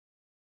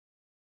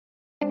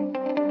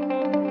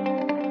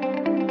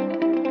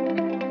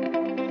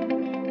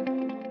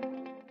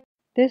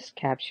This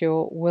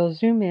capsule will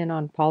zoom in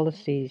on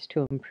policies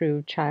to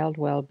improve child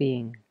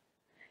well-being.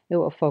 It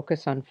will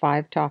focus on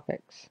 5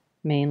 topics,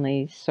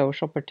 mainly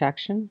social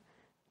protection,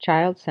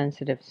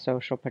 child-sensitive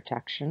social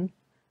protection,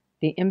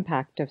 the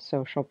impact of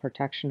social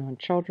protection on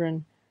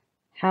children,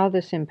 how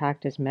this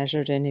impact is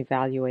measured and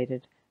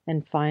evaluated,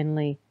 and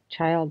finally,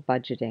 child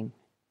budgeting.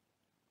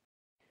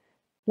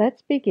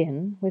 Let's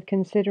begin with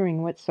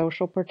considering what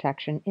social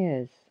protection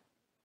is.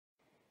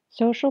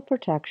 Social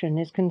protection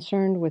is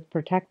concerned with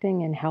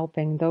protecting and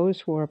helping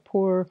those who are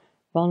poor,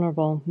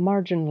 vulnerable,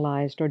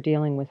 marginalized, or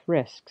dealing with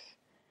risks.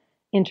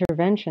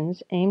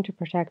 Interventions aim to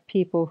protect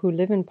people who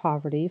live in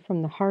poverty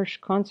from the harsh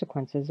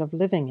consequences of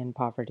living in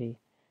poverty.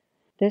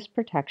 This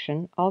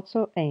protection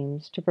also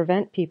aims to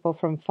prevent people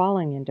from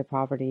falling into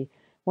poverty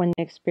when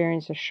they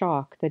experience a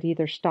shock that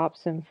either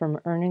stops them from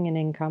earning an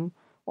income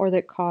or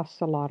that costs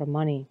a lot of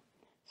money,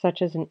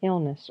 such as an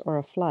illness or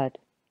a flood,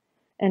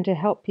 and to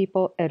help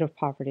people out of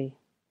poverty.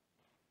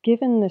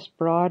 Given this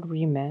broad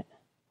remit,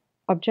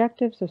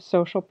 objectives of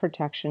social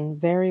protection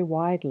vary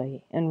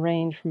widely and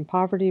range from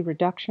poverty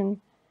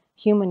reduction,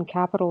 human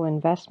capital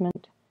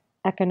investment,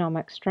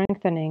 economic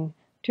strengthening,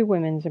 to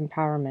women's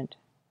empowerment.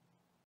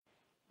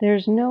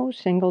 There's no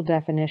single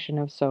definition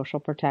of social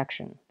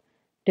protection.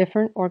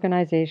 Different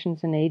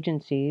organizations and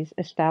agencies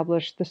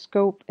establish the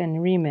scope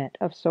and remit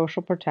of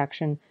social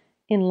protection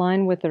in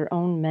line with their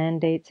own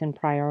mandates and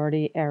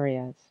priority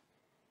areas.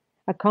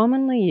 A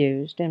commonly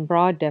used and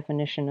broad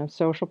definition of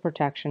social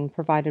protection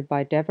provided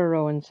by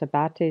Devereaux and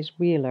Sabates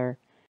Wheeler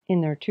in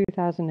their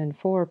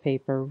 2004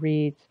 paper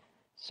reads,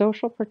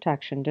 "Social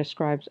protection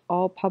describes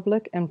all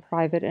public and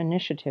private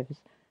initiatives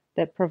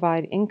that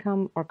provide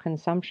income or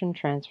consumption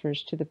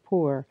transfers to the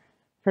poor,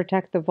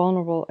 protect the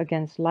vulnerable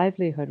against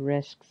livelihood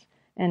risks,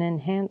 and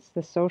enhance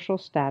the social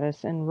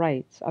status and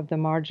rights of the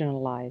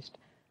marginalized,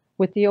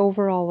 with the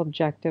overall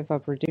objective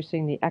of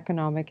reducing the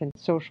economic and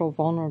social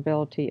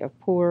vulnerability of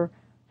poor,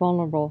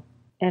 vulnerable,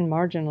 and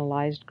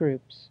marginalized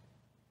groups."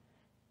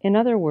 In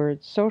other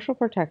words, social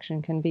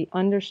protection can be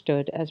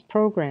understood as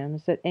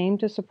programs that aim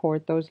to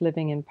support those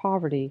living in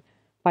poverty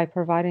by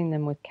providing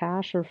them with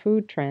cash or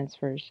food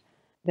transfers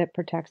that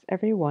protects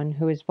everyone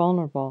who is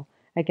vulnerable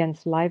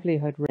against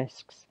livelihood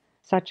risks,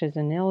 such as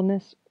an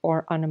illness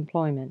or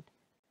unemployment,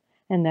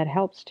 and that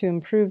helps to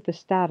improve the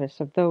status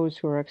of those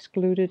who are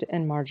excluded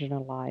and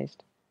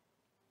marginalized.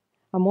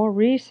 A more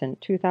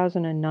recent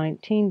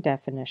 2019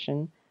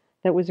 definition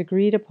that was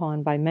agreed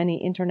upon by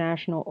many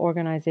international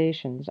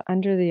organizations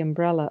under the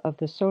umbrella of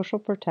the Social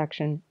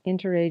Protection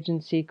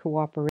Interagency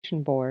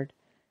Cooperation Board,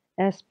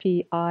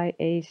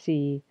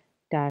 SPIAC-B,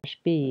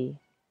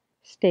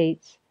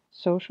 states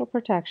social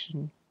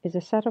protection is a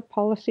set of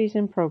policies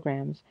and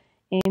programs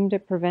aimed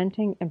at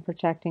preventing and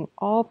protecting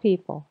all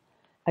people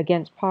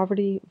against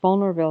poverty,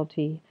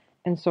 vulnerability,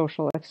 and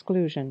social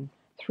exclusion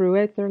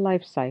throughout their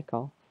life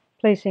cycle,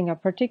 placing a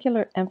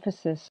particular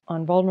emphasis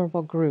on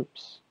vulnerable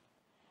groups.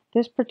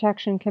 This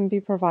protection can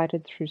be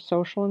provided through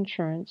social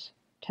insurance,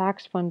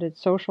 tax-funded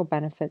social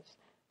benefits,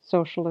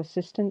 social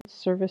assistance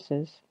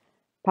services,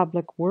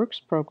 public works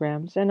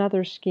programs, and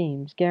other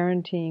schemes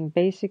guaranteeing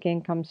basic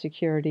income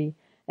security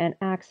and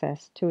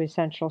access to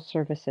essential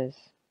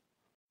services.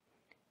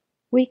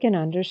 We can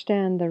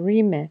understand the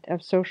remit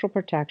of social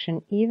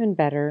protection even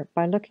better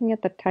by looking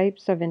at the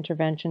types of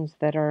interventions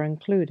that are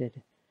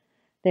included.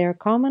 They are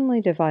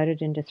commonly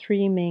divided into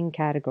 3 main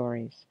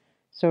categories: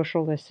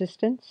 social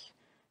assistance,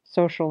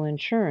 social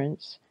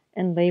insurance,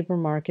 and labor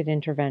market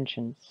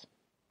interventions.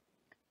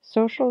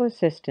 Social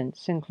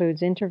assistance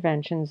includes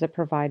interventions that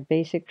provide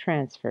basic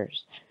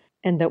transfers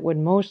and that would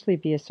mostly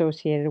be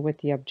associated with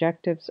the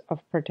objectives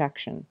of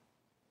protection.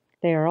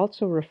 They are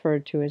also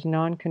referred to as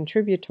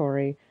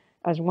non-contributory,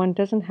 as one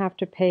doesn't have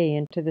to pay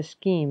into the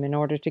scheme in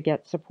order to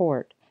get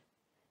support.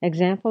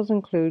 Examples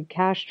include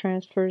cash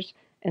transfers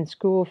and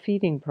school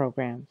feeding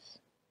programs.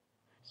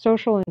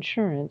 Social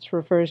insurance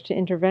refers to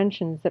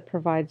interventions that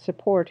provide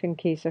support in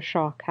case a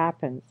shock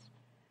happens.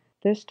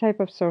 This type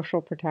of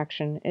social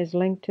protection is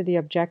linked to the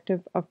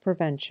objective of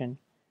prevention.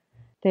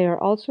 They are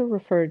also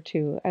referred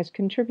to as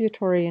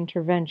contributory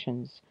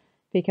interventions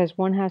because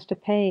one has to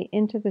pay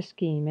into the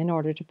scheme in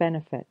order to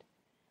benefit.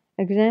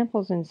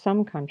 Examples in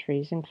some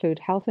countries include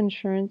health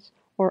insurance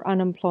or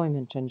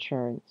unemployment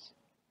insurance.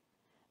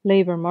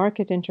 Labor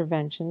market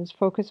interventions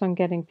focus on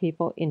getting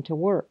people into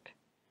work.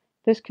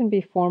 This can be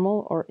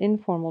formal or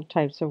informal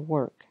types of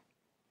work.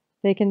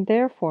 They can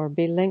therefore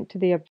be linked to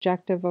the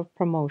objective of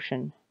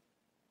promotion.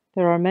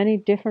 There are many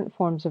different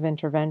forms of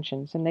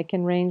interventions, and they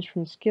can range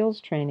from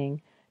skills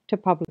training to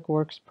public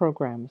works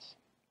programs.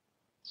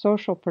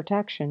 Social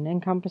protection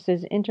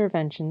encompasses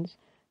interventions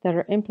that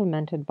are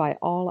implemented by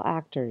all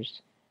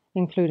actors,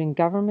 including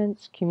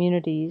governments,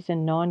 communities,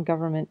 and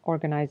non-government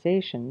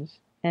organizations,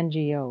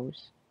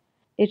 NGOs.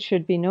 It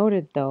should be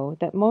noted, though,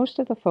 that most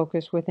of the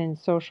focus within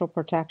social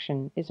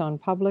protection is on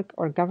public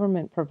or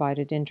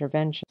government-provided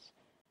interventions,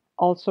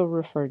 also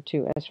referred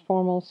to as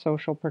formal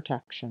social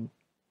protection.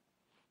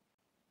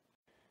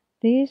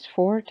 These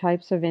 4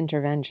 types of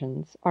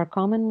interventions are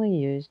commonly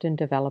used in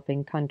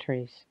developing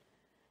countries.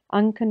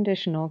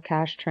 Unconditional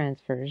cash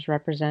transfers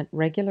represent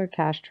regular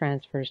cash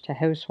transfers to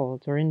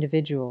households or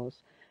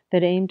individuals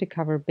that aim to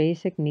cover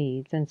basic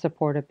needs and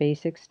support a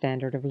basic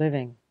standard of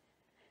living.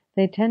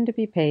 They tend to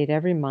be paid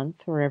every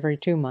month or every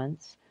 2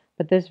 months,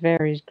 but this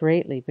varies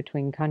greatly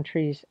between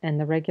countries, and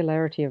the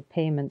regularity of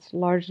payments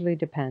largely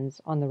depends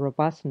on the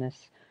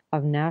robustness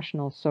of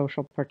national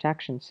social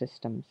protection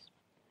systems.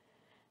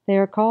 They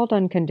are called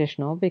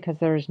unconditional because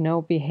there is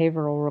no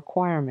behavioral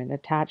requirement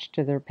attached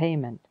to their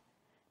payment.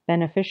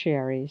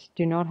 Beneficiaries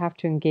do not have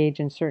to engage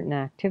in certain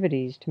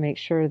activities to make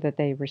sure that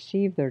they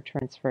receive their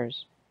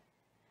transfers.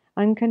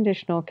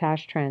 Unconditional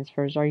cash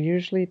transfers are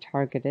usually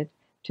targeted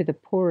to the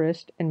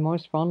poorest and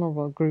most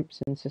vulnerable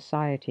groups in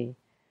society.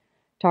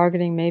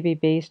 Targeting may be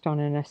based on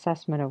an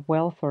assessment of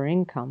wealth or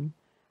income,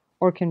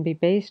 or can be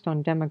based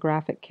on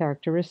demographic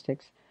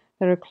characteristics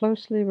that are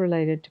closely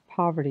related to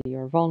poverty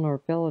or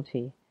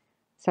vulnerability,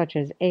 such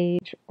as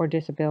age or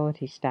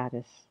disability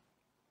status.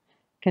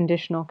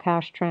 Conditional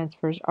cash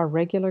transfers are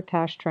regular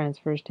cash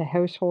transfers to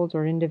households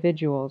or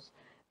individuals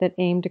that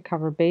aim to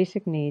cover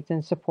basic needs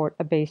and support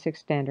a basic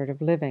standard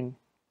of living.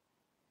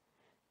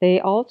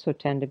 They also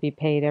tend to be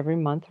paid every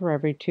month or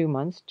every 2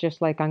 months,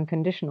 just like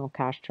unconditional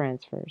cash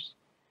transfers.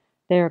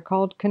 They are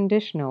called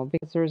conditional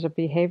because there is a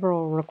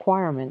behavioral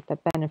requirement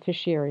that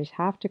beneficiaries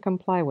have to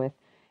comply with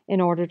in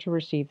order to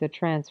receive the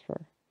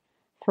transfer.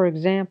 For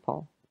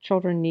example,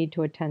 children need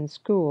to attend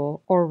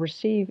school or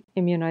receive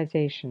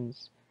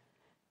immunizations.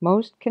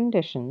 Most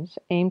conditions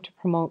aim to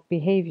promote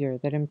behavior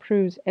that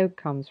improves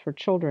outcomes for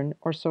children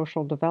or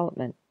social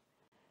development.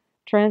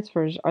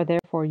 Transfers are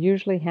therefore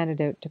usually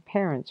handed out to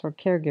parents or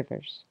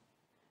caregivers.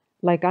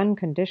 Like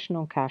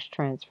unconditional cash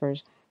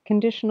transfers,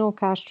 conditional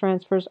cash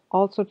transfers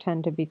also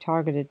tend to be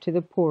targeted to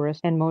the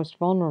poorest and most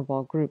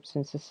vulnerable groups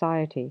in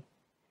society.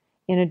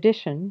 In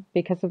addition,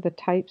 because of the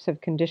types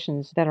of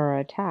conditions that are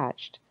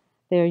attached,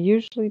 they are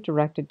usually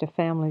directed to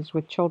families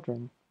with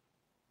children.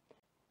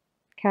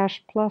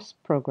 Cash Plus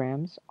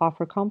programs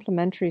offer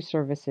complementary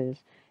services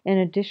in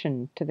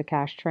addition to the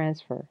cash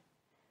transfer.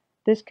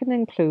 This can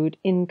include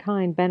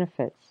in-kind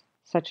benefits,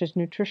 such as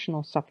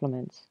nutritional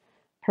supplements,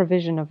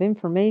 provision of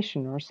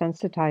information or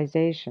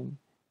sensitization,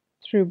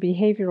 through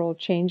behavioral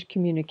change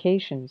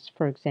communications,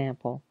 for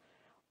example,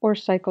 or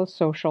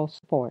psychosocial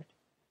support,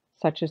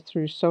 such as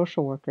through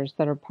social workers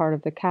that are part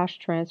of the cash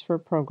transfer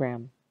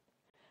program.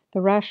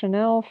 The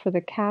rationale for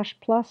the Cash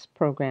Plus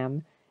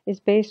program is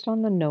based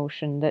on the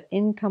notion that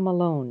income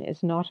alone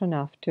is not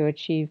enough to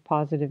achieve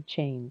positive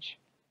change.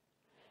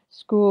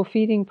 School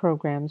feeding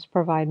programs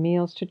provide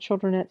meals to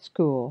children at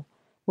school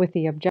with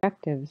the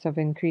objectives of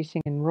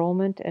increasing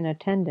enrollment and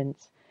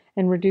attendance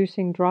and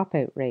reducing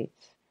dropout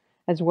rates,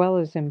 as well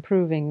as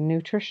improving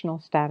nutritional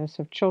status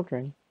of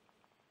children.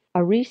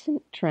 A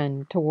recent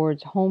trend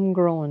towards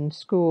homegrown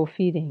school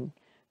feeding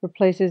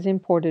replaces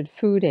imported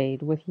food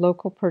aid with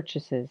local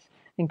purchases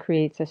and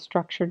creates a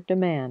structured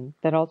demand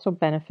that also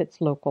benefits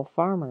local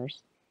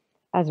farmers.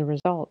 As a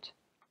result,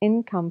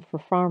 income for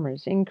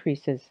farmers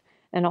increases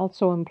and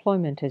also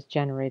employment is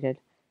generated,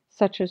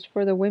 such as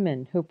for the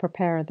women who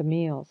prepare the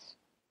meals.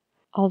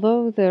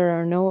 Although there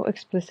are no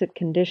explicit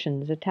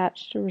conditions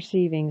attached to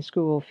receiving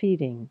school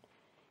feeding,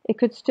 it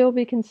could still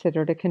be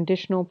considered a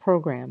conditional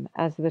program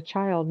as the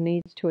child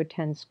needs to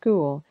attend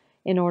school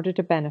in order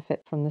to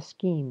benefit from the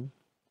scheme.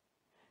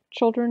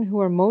 Children who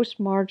are most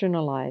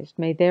marginalized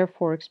may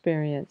therefore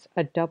experience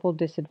a double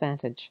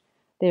disadvantage.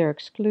 They are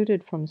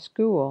excluded from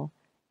school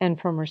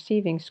and from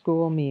receiving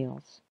school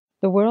meals.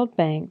 The World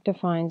Bank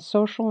defines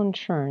social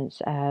insurance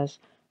as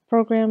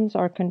programs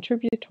are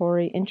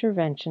contributory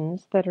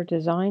interventions that are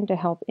designed to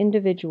help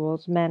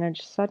individuals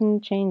manage sudden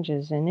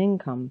changes in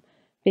income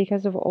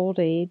because of old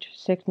age,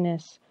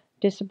 sickness,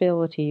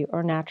 disability,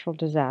 or natural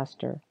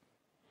disaster.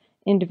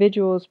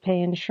 Individuals pay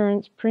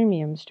insurance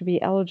premiums to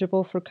be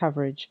eligible for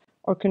coverage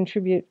or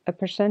contribute a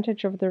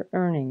percentage of their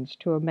earnings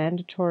to a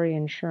mandatory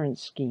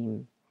insurance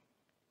scheme.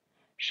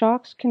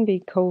 Shocks can be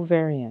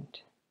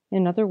covariant,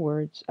 in other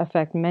words,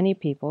 affect many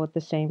people at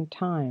the same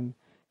time,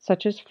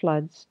 such as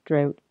floods,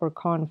 drought, or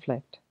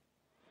conflict.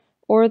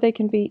 Or they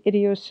can be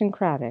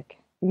idiosyncratic,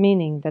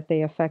 meaning that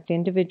they affect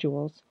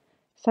individuals,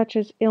 such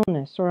as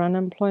illness or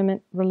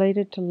unemployment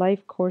related to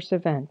life course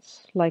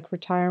events like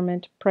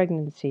retirement,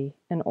 pregnancy,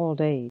 and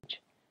old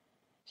age.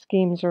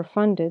 Schemes are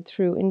funded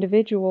through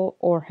individual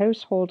or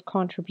household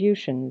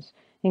contributions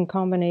in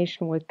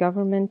combination with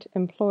government,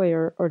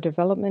 employer, or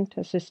development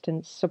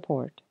assistance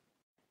support.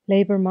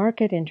 Labor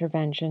market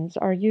interventions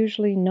are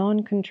usually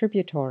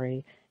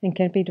non-contributory and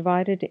can be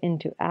divided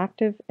into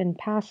active and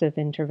passive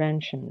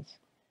interventions.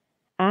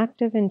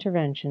 Active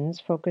interventions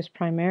focus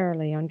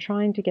primarily on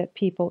trying to get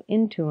people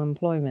into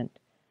employment.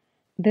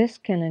 This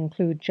can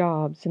include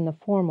jobs in the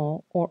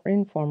formal or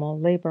informal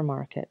labor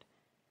market.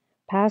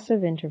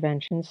 Passive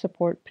interventions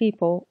support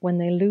people when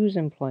they lose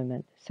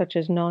employment, such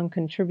as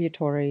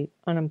non-contributory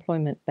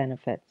unemployment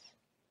benefits.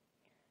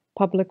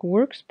 Public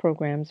works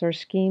programs are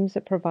schemes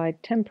that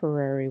provide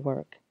temporary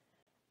work.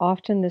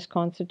 Often this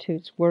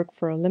constitutes work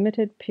for a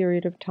limited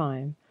period of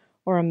time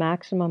or a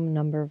maximum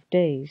number of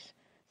days,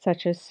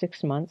 such as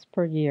 6 months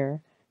per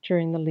year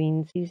during the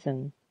lean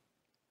season.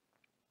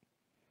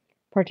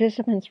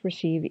 Participants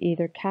receive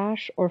either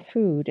cash or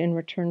food in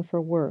return for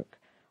work,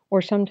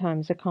 or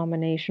sometimes a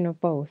combination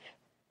of both.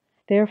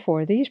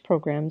 Therefore, these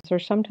programs are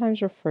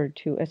sometimes referred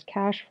to as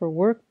cash for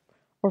work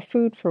or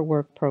food for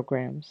work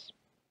programs.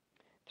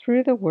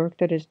 Through the work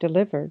that is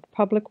delivered,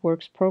 public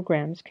works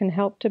programs can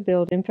help to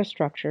build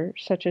infrastructure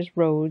such as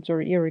roads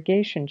or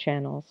irrigation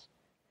channels.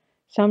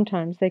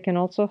 Sometimes they can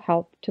also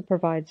help to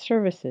provide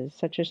services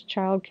such as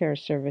childcare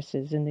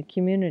services in the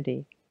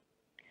community.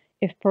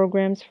 If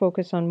programs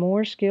focus on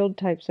more skilled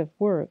types of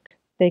work,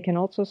 they can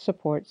also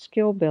support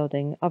skill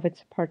building of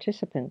its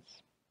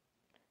participants.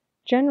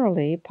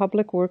 Generally,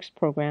 public works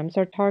programs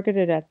are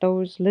targeted at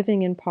those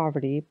living in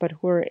poverty but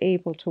who are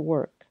able to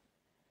work.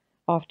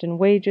 Often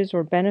wages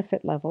or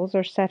benefit levels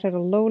are set at a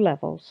low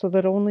level so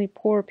that only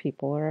poor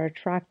people are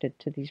attracted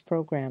to these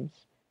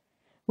programs.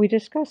 We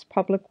discuss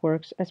public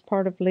works as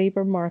part of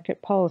labor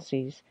market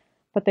policies,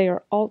 but they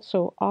are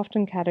also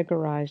often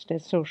categorized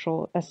as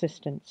social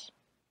assistance.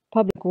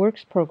 Public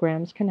works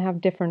programs can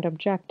have different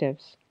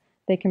objectives.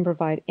 They can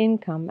provide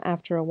income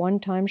after a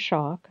one-time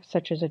shock,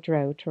 such as a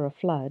drought or a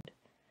flood.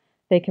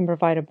 They can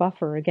provide a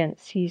buffer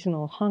against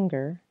seasonal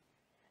hunger.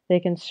 They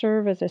can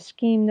serve as a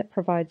scheme that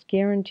provides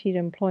guaranteed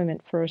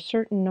employment for a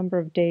certain number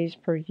of days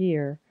per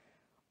year,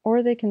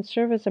 or they can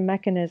serve as a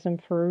mechanism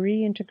for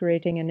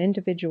reintegrating an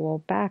individual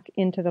back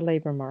into the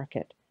labor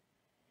market.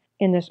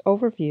 In this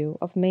overview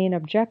of main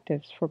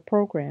objectives for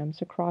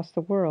programs across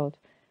the world,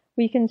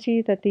 we can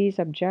see that these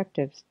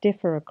objectives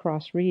differ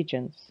across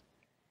regions.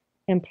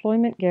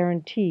 Employment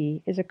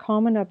guarantee is a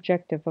common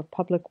objective of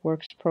public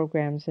works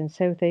programs in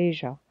South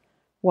Asia,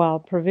 while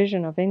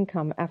provision of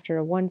income after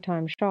a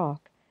one-time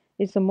shock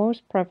is the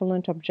most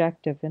prevalent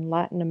objective in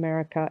Latin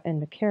America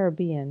and the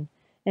Caribbean,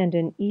 and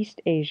in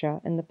East Asia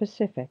and the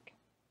Pacific.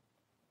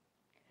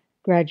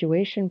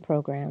 Graduation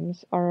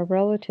programs are a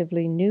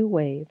relatively new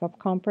wave of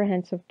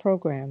comprehensive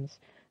programs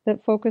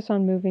that focus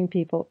on moving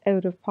people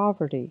out of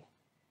poverty.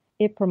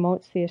 It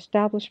promotes the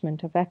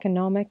establishment of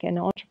economic and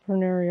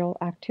entrepreneurial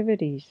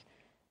activities,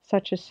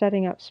 such as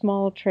setting up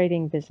small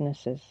trading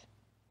businesses.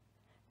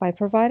 By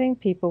providing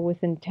people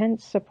with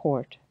intense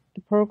support,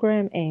 the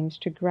program aims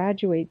to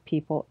graduate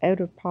people out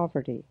of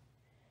poverty,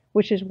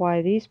 which is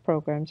why these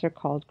programs are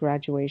called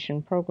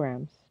graduation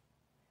programs.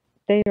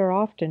 They are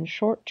often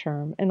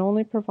short-term and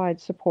only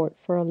provide support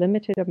for a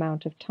limited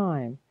amount of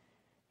time,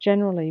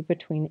 generally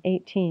between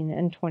 18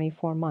 and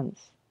 24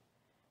 months.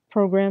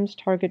 Programs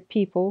target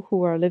people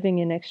who are living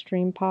in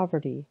extreme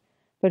poverty,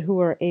 but who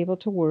are able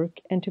to work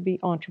and to be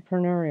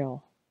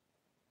entrepreneurial.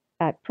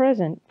 At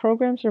present,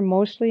 programs are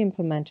mostly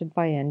implemented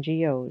by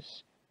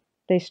NGOs.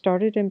 They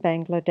started in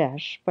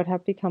Bangladesh, but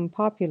have become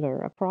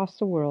popular across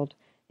the world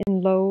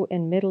in low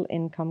and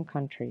middle-income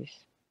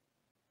countries.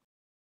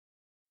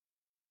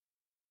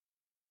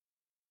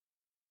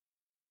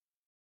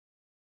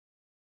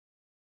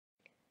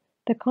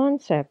 The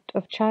concept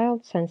of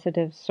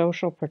child-sensitive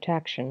social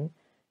protection,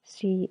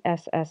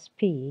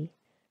 CSSP,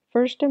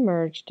 first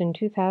emerged in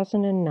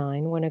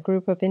 2009 when a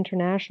group of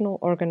international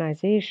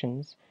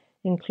organizations,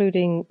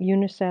 including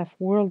UNICEF,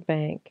 World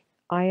Bank,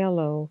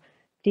 ILO,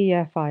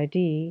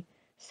 DFID,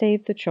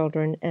 Save the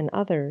Children, and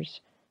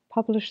others,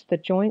 published the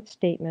Joint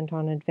Statement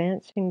on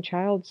Advancing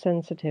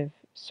Child-Sensitive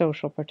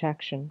Social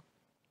Protection.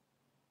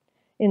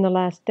 In the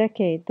last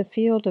decade, the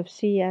field of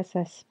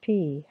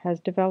CSSP has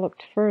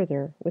developed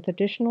further, with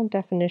additional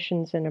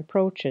definitions and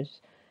approaches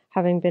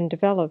having been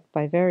developed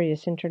by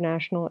various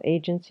international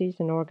agencies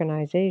and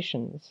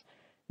organizations,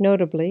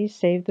 notably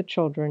Save the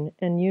Children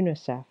and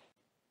UNICEF.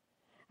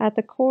 At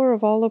the core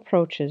of all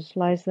approaches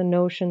lies the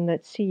notion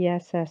that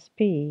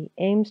CSSP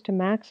aims to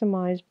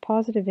maximize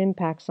positive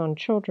impacts on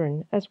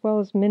children as well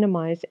as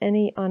minimize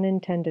any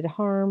unintended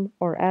harm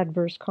or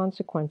adverse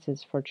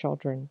consequences for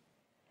children.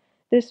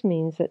 This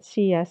means that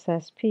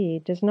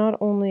CSSP does not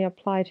only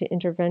apply to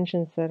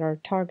interventions that are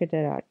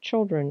targeted at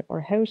children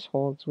or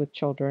households with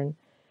children,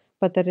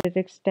 but that it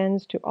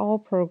extends to all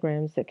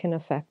programs that can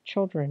affect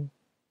children.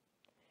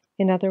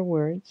 In other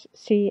words,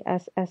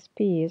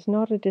 CSSP is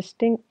not a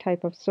distinct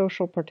type of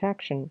social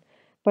protection,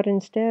 but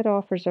instead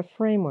offers a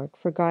framework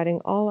for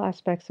guiding all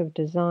aspects of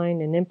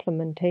design and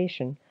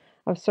implementation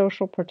of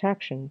social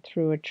protection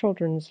through a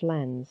children's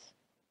lens.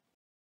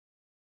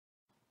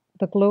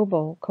 The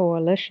Global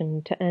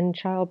Coalition to End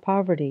Child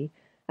Poverty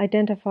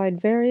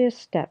identified various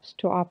steps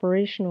to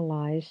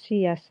operationalize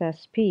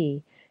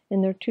CSSP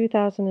in their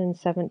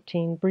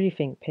 2017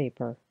 briefing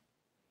paper.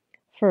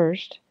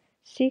 First,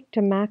 seek to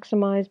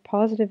maximize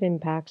positive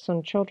impacts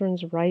on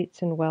children's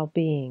rights and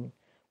well-being,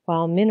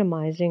 while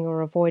minimizing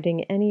or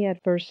avoiding any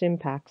adverse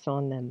impacts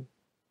on them.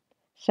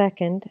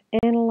 Second,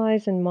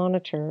 analyze and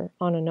monitor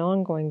on an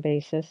ongoing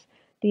basis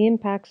the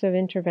impacts of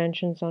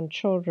interventions on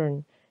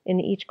children in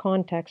each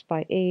context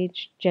by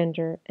age,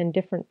 gender, and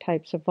different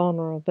types of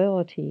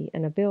vulnerability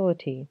and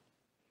ability.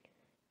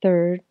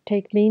 Third,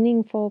 take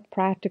meaningful,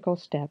 practical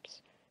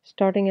steps,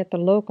 starting at the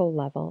local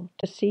level,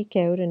 to seek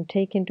out and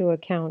take into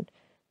account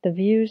the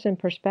views and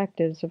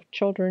perspectives of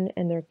children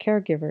and their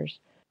caregivers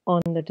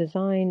on the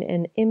design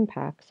and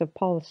impacts of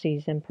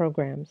policies and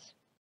programs.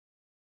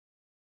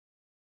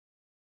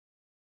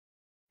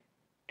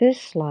 This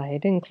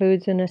slide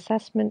includes an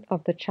assessment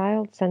of the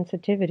child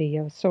sensitivity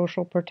of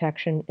social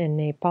protection in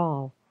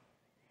Nepal.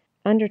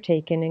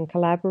 Undertaken in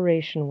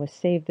collaboration with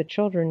Save the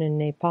Children in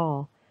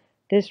Nepal,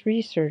 this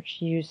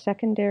research used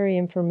secondary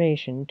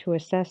information to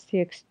assess the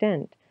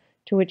extent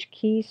to which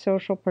key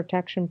social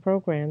protection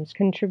programs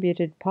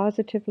contributed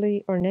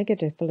positively or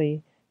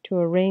negatively to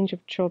a range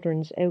of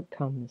children's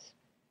outcomes.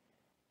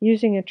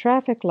 Using a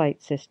traffic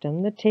light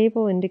system, the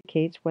table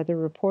indicates whether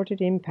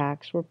reported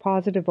impacts were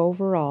positive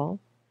overall,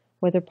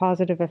 whether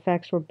positive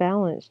effects were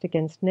balanced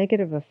against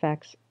negative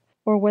effects,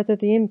 or whether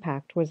the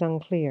impact was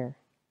unclear.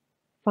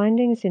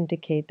 Findings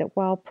indicate that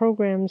while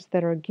programs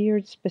that are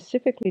geared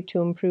specifically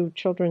to improve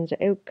children's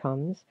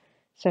outcomes,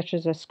 such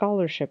as a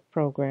scholarship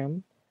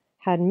program,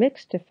 had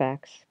mixed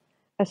effects,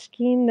 a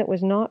scheme that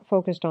was not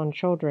focused on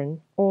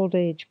children, old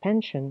age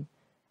pension,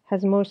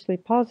 has mostly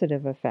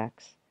positive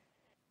effects.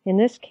 In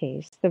this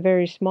case, the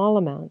very small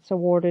amounts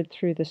awarded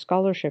through the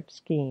scholarship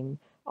scheme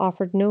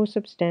offered no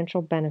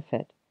substantial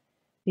benefit.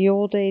 The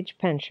old age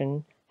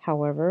pension,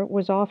 however,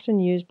 was often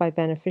used by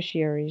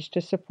beneficiaries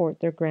to support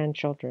their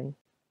grandchildren.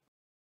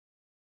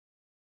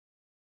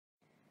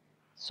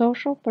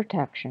 Social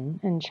protection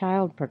and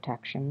child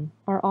protection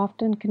are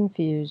often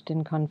confused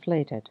and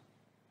conflated.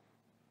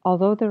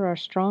 Although there are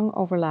strong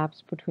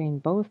overlaps between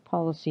both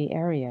policy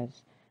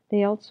areas,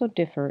 they also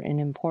differ in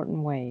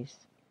important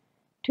ways.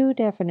 Two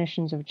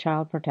definitions of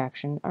child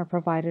protection are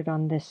provided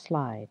on this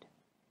slide.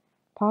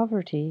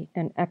 Poverty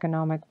and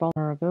economic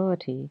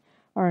vulnerability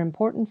are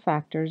important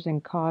factors in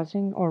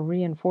causing or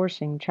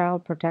reinforcing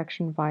child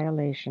protection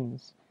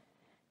violations.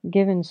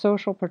 Given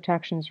social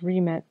protection's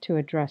remit to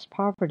address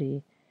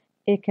poverty,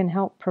 it can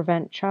help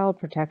prevent child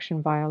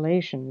protection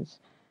violations,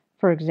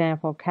 for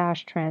example,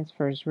 cash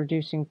transfers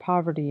reducing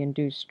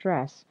poverty-induced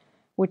stress,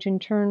 which in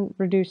turn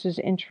reduces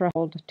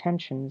intra-household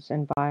tensions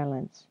and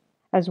violence,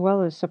 as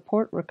well as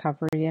support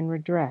recovery and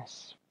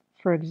redress,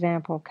 for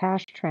example,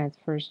 cash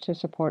transfers to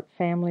support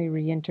family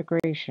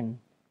reintegration.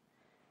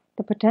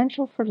 The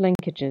potential for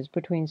linkages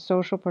between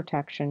social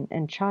protection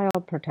and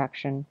child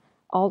protection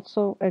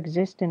also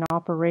exist in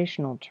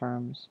operational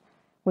terms,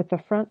 with the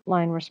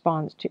frontline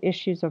response to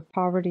issues of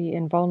poverty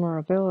and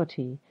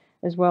vulnerability,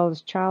 as well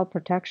as child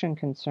protection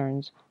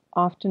concerns,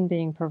 often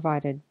being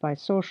provided by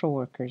social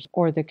workers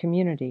or the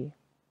community.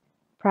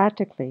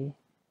 Practically,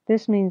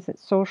 this means that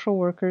social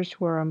workers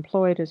who are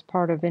employed as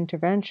part of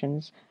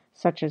interventions,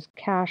 such as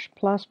Cash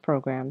Plus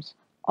programs,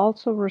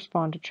 also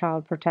respond to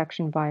child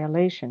protection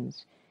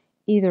violations,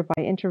 either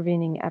by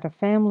intervening at a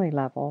family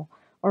level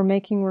or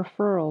making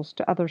referrals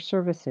to other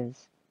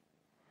services.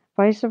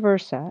 Vice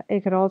versa,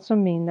 it could also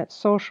mean that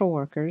social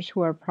workers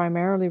who are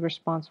primarily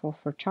responsible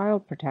for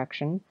child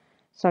protection,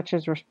 such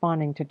as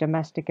responding to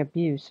domestic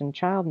abuse and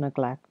child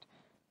neglect,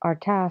 are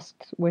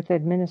tasked with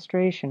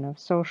administration of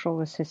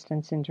social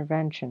assistance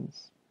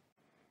interventions.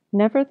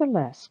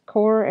 Nevertheless,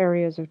 core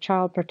areas of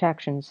child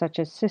protection, such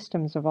as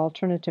systems of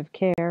alternative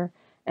care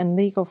and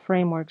legal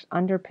frameworks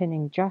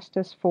underpinning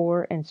justice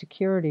for and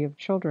security of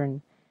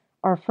children,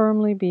 are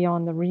firmly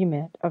beyond the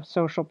remit of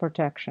social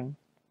protection.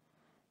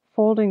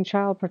 Folding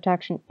child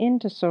protection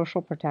into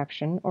social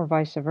protection, or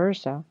vice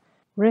versa,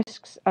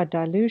 risks a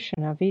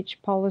dilution of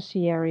each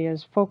policy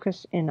area's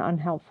focus in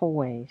unhelpful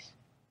ways.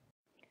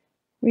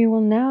 We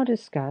will now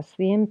discuss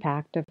the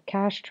impact of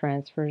cash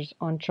transfers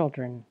on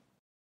children.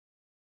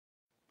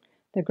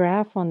 The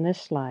graph on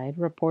this slide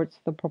reports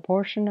the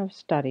proportion of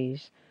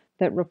studies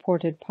that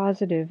reported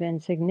positive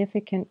and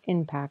significant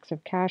impacts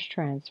of cash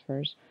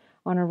transfers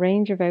on a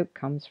range of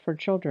outcomes for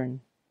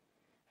children.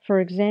 For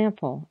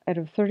example, out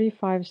of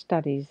 35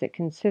 studies that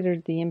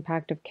considered the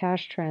impact of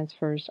cash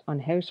transfers on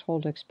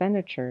household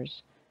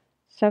expenditures,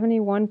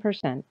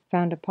 71%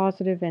 found a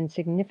positive and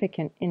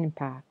significant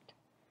impact.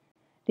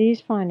 These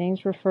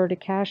findings refer to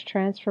cash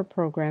transfer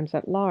programs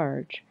at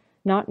large,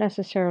 not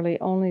necessarily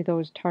only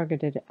those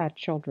targeted at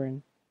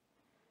children.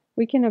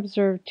 We can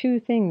observe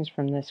two things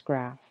from this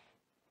graph.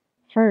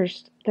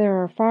 First,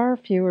 there are far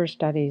fewer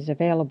studies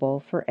available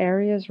for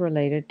areas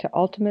related to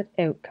ultimate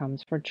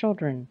outcomes for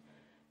children,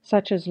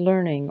 such as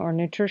learning or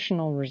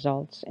nutritional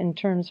results in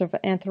terms of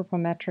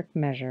anthropometric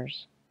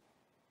measures.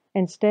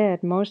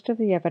 Instead, most of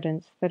the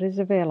evidence that is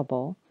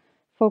available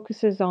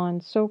focuses on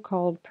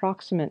so-called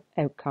proximate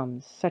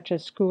outcomes, such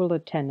as school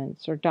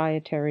attendance or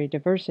dietary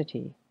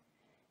diversity.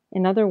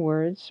 In other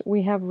words,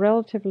 we have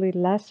relatively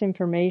less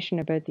information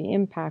about the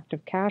impact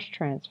of cash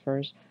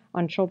transfers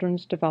on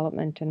children's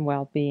development and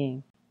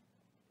well-being.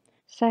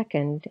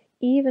 Second,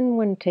 even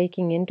when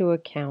taking into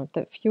account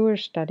that fewer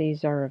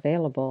studies are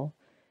available,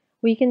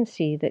 we can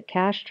see that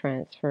cash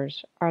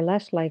transfers are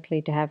less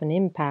likely to have an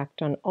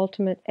impact on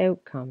ultimate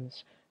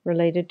outcomes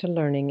related to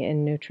learning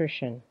and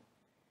nutrition.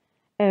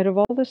 Out of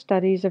all the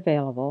studies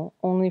available,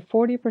 only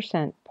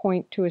 40%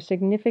 point to a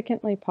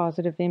significantly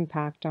positive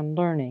impact on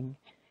learning,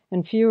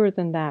 and fewer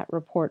than that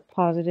report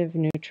positive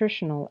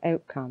nutritional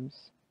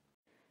outcomes.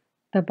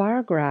 The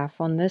bar graph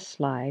on this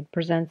slide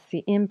presents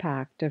the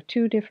impact of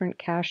two different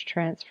cash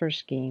transfer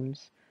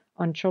schemes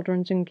on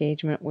children's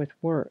engagement with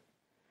work: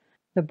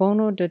 the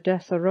Bono de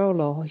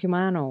Desarrollo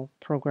Humano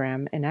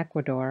program in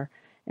Ecuador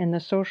and the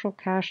Social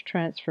Cash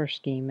Transfer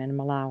Scheme in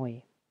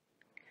Malawi.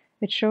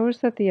 It shows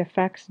that the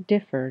effects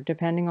differ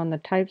depending on the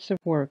types of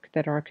work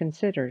that are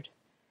considered.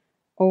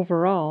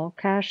 Overall,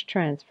 cash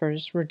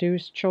transfers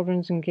reduce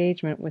children's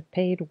engagement with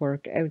paid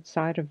work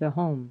outside of the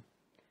home,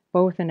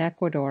 both in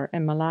Ecuador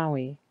and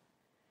Malawi.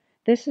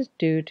 This is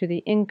due to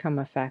the income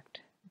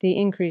effect. The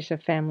increase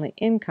of family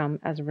income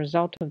as a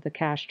result of the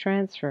cash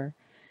transfer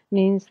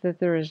means that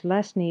there is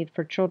less need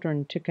for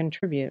children to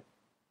contribute.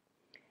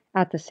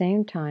 At the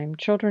same time,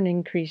 children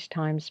increase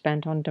time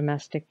spent on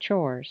domestic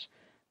chores,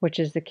 which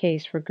is the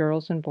case for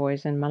girls and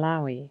boys in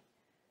Malawi.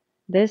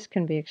 This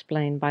can be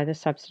explained by the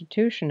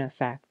substitution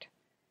effect.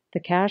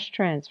 The cash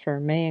transfer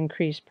may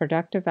increase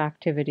productive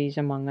activities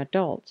among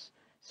adults,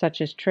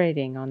 such as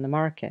trading on the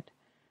market,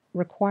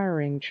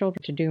 requiring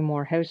children to do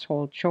more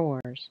household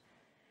chores.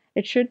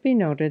 It should be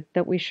noted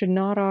that we should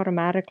not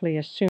automatically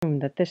assume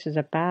that this is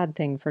a bad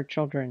thing for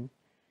children.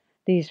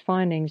 These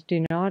findings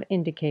do not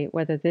indicate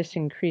whether this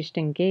increased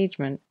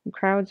engagement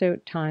crowds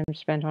out time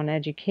spent on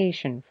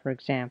education, for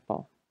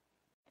example.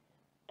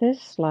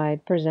 This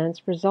slide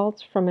presents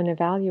results from an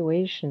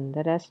evaluation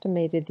that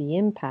estimated the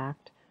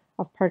impact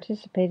of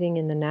participating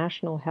in the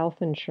National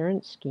Health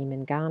Insurance Scheme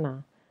in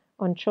Ghana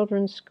on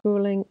children's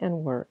schooling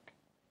and work.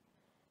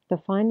 The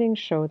findings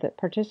show that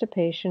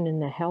participation in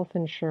the health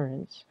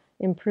insurance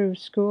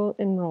improves school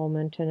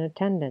enrollment and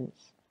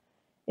attendance.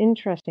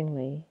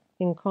 Interestingly,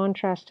 in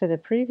contrast to the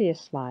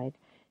previous slide,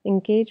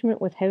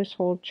 engagement with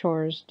household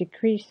chores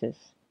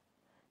decreases.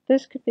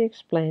 This could be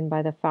explained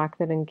by the fact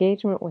that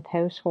engagement with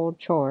household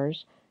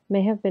chores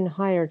may have been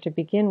higher to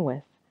begin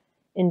with.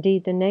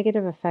 Indeed, the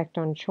negative effect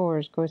on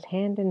chores goes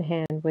hand in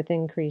hand with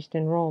increased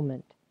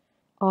enrollment.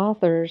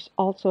 Authors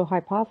also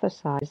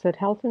hypothesize that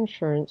health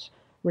insurance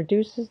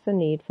reduces the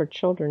need for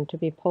children to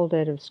be pulled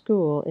out of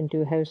school and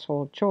do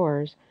household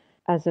chores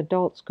as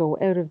adults go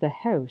out of the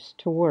house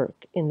to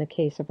work in the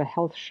case of a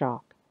health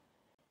shock.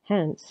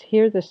 Hence,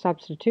 here the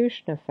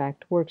substitution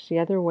effect works the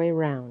other way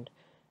round.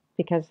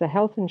 Because the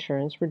health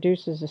insurance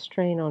reduces the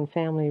strain on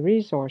family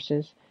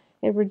resources,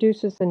 it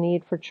reduces the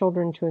need for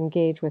children to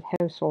engage with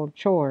household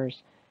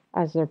chores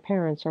as their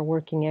parents are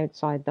working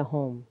outside the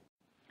home.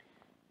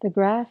 The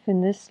graph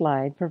in this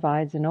slide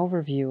provides an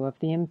overview of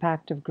the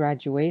impact of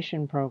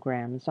graduation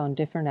programs on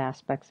different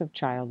aspects of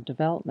child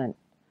development.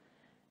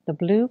 The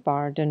blue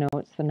bar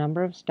denotes the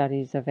number of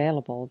studies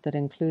available that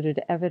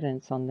included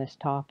evidence on this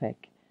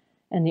topic,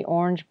 and the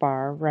orange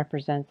bar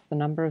represents the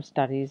number of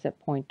studies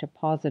that point to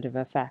positive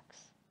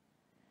effects.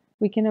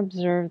 We can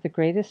observe the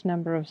greatest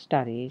number of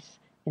studies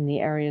in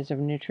the areas of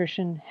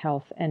nutrition,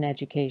 health, and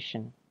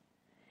education.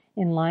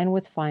 In line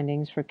with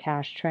findings for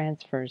cash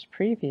transfers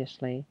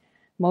previously,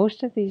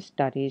 most of these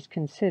studies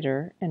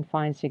consider and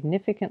find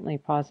significantly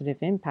positive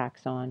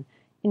impacts on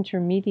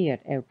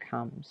intermediate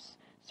outcomes,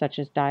 such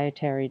as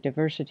dietary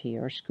diversity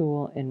or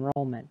school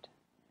enrollment.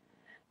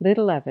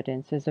 Little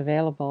evidence is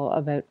available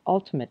about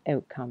ultimate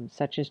outcomes,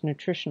 such as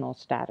nutritional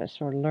status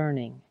or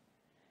learning.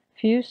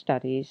 Few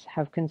studies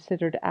have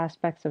considered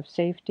aspects of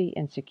safety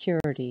and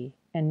security,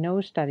 and no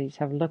studies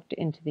have looked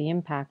into the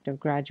impact of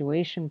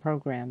graduation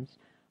programs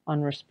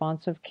on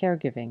responsive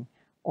caregiving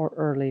or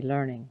early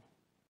learning.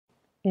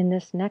 In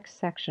this next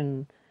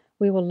section,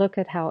 we will look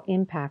at how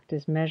impact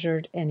is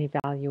measured and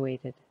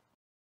evaluated.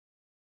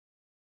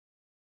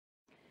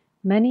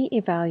 Many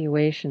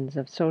evaluations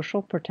of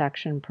social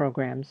protection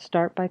programs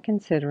start by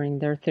considering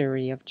their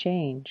theory of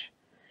change.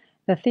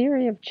 The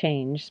theory of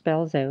change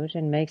spells out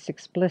and makes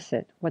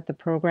explicit what the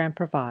program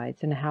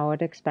provides and how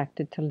it is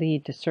expected to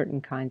lead to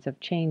certain kinds of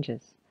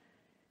changes.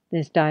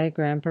 This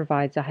diagram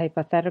provides a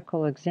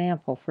hypothetical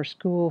example for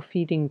school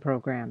feeding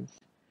programs.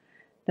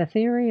 The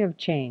theory of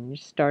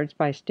change starts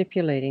by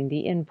stipulating the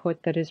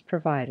input that is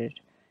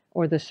provided,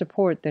 or the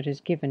support that is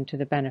given to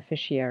the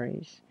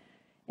beneficiaries.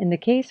 In the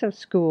case of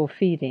school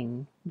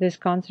feeding, this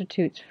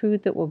constitutes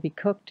food that will be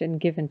cooked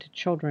and given to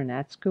children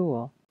at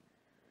school.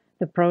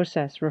 The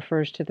process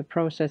refers to the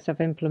process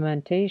of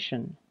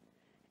implementation.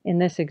 In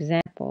this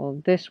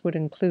example, this would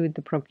include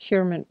the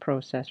procurement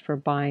process for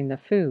buying the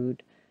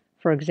food.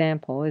 For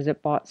example, is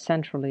it bought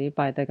centrally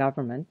by the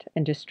government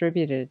and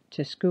distributed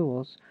to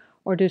schools,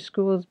 or do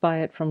schools buy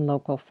it from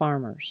local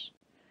farmers,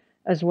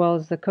 as well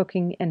as the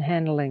cooking and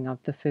handling of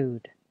the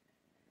food.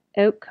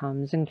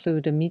 Outcomes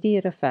include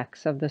immediate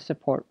effects of the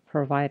support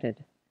provided.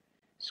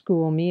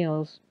 School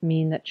meals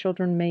mean that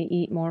children may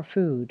eat more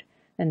food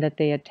and that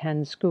they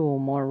attend school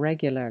more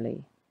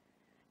regularly.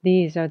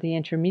 These are the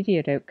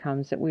intermediate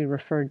outcomes that we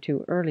referred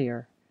to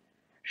earlier.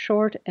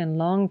 Short and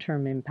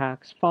long-term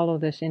impacts follow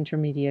this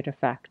intermediate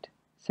effect,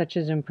 such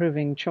as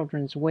improving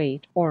children's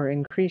weight or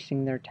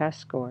increasing their test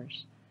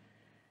scores.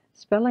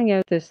 Spelling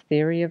out this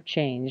theory of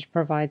change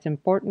provides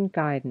important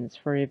guidance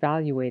for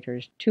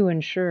evaluators to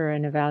ensure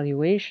an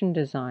evaluation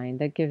design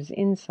that gives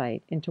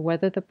insight into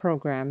whether the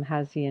program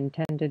has the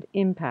intended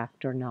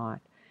impact or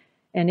not,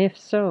 And if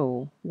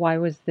so, why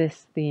was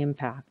this the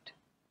impact?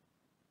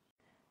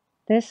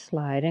 This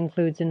slide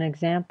includes an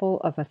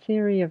example of a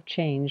theory of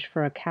change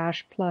for a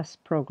Cash Plus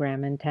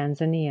program in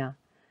Tanzania.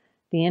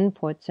 The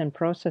inputs and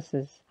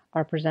processes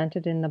are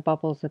presented in the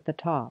bubbles at the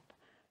top,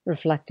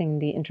 reflecting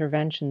the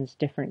intervention's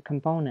different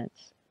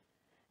components.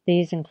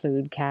 These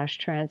include cash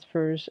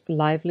transfers,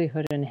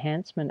 livelihood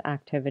enhancement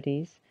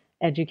activities,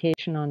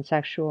 education on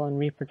sexual and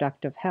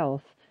reproductive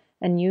health,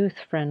 and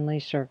youth-friendly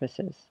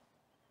services.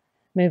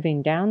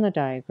 Moving down the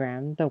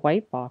diagram, the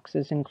white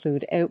boxes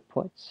include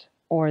outputs,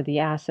 or the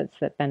assets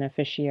that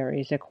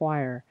beneficiaries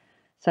acquire,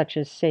 such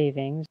as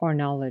savings or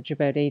knowledge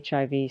about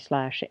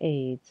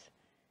HIV/AIDS.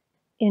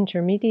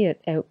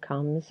 Intermediate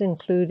outcomes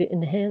include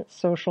enhanced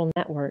social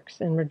networks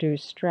and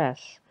reduced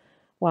stress,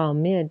 while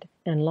mid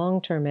and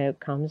long-term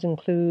outcomes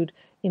include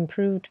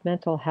improved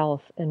mental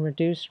health and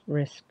reduced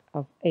risk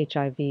of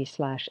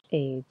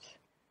HIV/AIDS.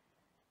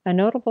 A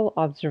notable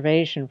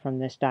observation from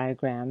this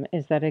diagram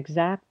is that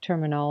exact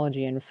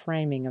terminology and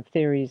framing of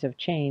theories of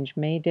change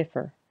may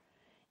differ.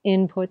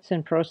 Inputs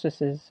and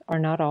processes are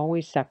not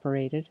always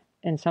separated,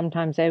 and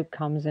sometimes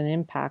outcomes and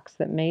impacts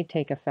that may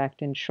take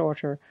effect in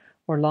shorter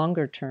or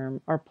longer term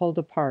are pulled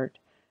apart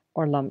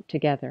or lumped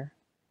together.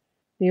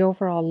 The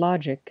overall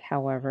logic,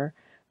 however,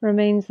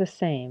 remains the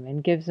same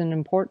and gives an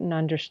important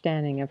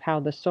understanding of how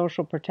the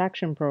social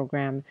protection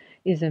program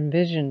is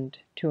envisioned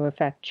to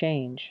affect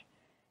change.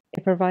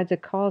 It provides a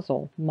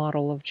causal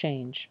model of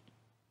change.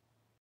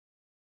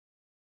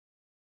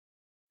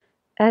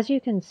 As you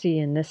can see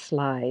in this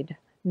slide,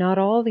 not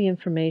all the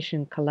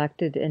information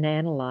collected and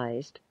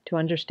analyzed to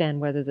understand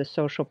whether the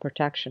social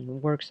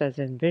protection works as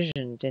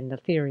envisioned in the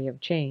theory of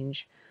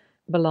change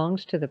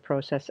belongs to the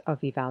process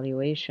of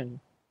evaluation.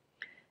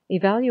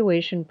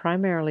 Evaluation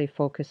primarily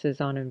focuses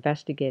on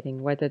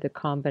investigating whether the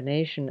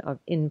combination of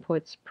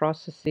inputs,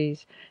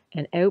 processes,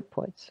 and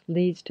outputs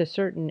leads to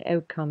certain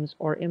outcomes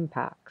or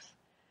impacts.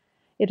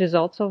 It is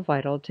also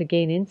vital to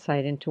gain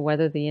insight into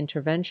whether the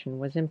intervention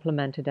was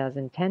implemented as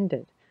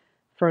intended.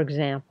 For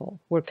example,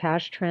 were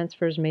cash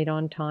transfers made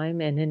on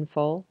time and in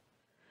full?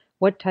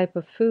 What type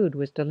of food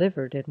was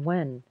delivered and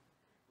when?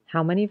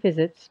 How many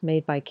visits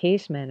made by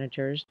case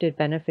managers did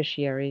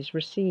beneficiaries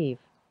receive?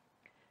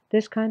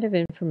 This kind of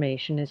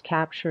information is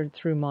captured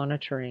through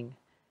monitoring.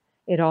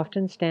 It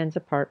often stands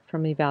apart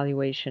from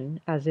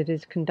evaluation as it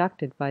is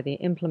conducted by the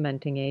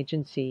implementing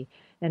agency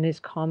and is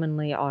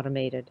commonly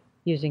automated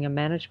using a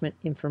Management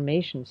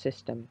Information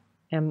System,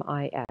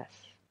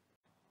 MIS.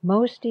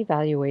 Most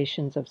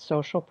evaluations of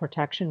social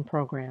protection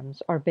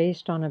programs are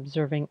based on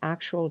observing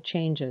actual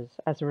changes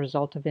as a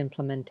result of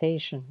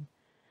implementation.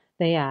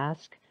 They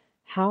ask,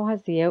 how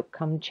has the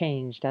outcome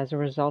changed as a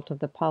result of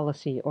the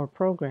policy or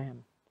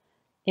program?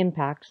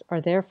 Impacts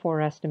are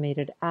therefore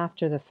estimated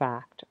after the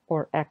fact,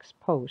 or ex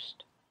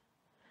post.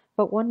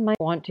 But one might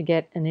want to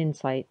get an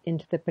insight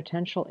into the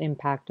potential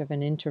impact of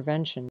an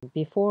intervention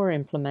before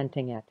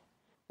implementing it,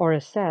 or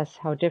assess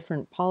how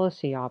different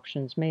policy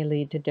options may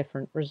lead to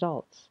different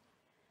results.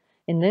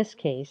 In this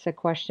case, a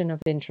question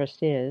of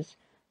interest is,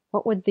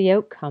 what would the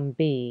outcome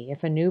be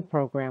if a new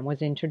program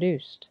was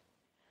introduced?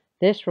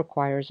 This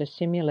requires a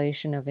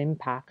simulation of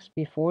impacts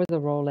before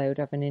the rollout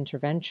of an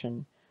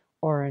intervention,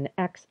 or an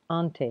ex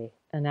ante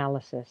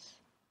analysis.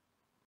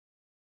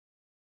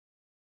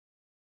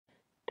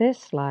 This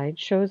slide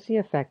shows the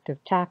effect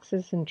of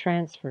taxes and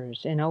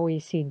transfers in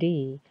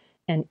OECD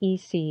and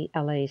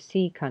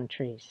ECLAC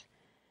countries.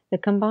 The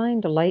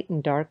combined light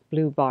and dark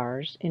blue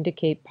bars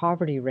indicate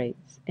poverty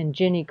rates and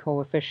Gini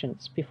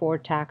coefficients before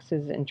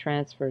taxes and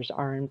transfers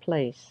are in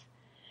place,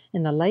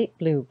 and the light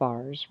blue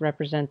bars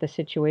represent the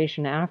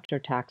situation after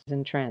taxes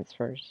and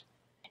transfers.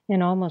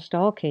 In almost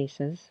all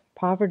cases,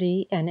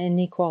 poverty and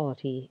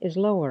inequality is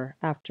lower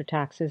after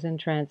taxes and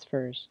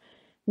transfers,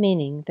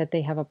 meaning that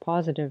they have a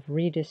positive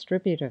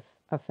redistributive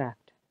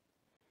effect.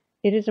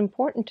 It is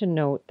important to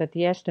note that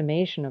the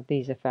estimation of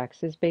these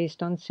effects is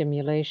based on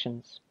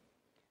simulations.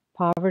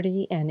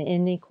 Poverty and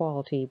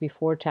inequality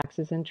before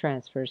taxes and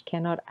transfers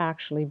cannot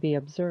actually be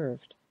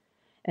observed.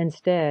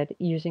 Instead,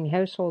 using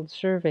household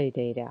survey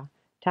data,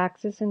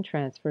 taxes and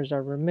transfers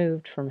are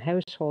removed from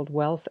household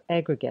wealth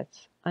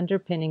aggregates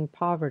underpinning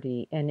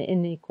poverty and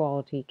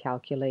inequality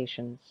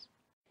calculations.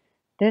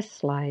 This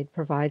slide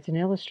provides an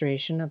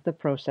illustration of the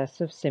process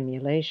of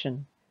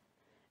simulation.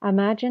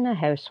 Imagine a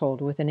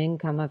household with an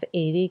income of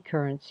 80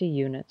 currency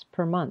units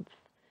per month.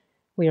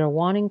 We are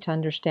wanting to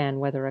understand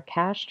whether a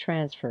cash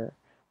transfer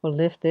will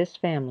lift this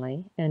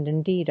family, and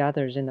indeed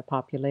others in the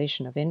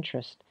population of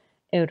interest,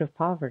 out of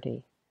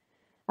poverty.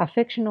 A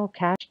fictional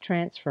cash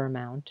transfer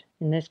amount,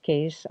 in this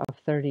case of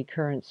 30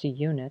 currency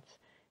units,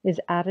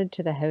 is added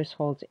to the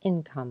household's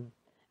income,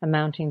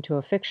 amounting to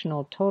a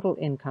fictional total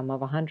income of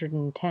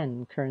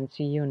 110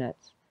 currency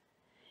units.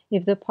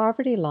 If the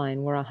poverty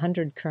line were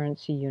 100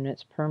 currency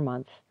units per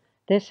month,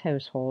 this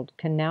household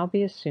can now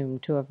be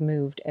assumed to have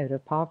moved out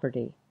of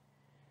poverty.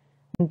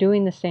 When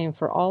doing the same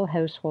for all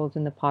households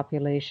in the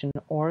population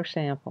or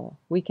sample,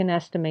 we can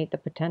estimate the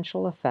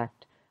potential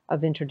effect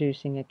of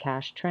introducing a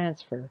cash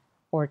transfer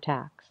or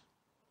tax.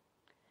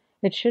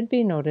 It should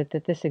be noted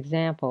that this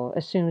example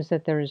assumes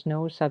that there is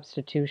no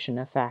substitution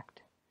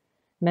effect.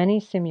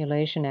 Many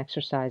simulation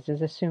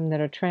exercises assume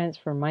that a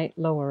transfer might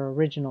lower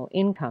original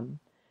income,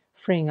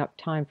 freeing up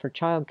time for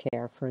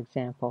childcare, for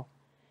example,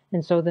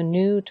 and so the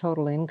new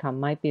total income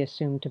might be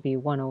assumed to be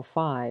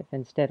 105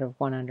 instead of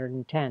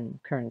 110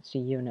 currency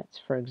units,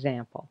 for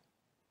example.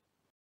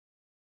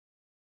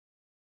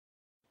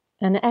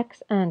 An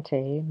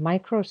ex-ante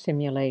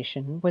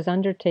micro-simulation was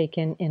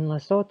undertaken in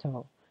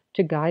Lesotho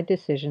to guide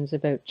decisions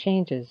about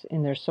changes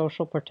in their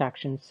social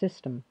protection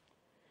system.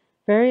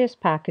 Various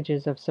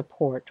packages of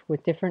support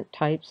with different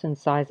types and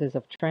sizes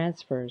of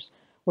transfers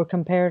were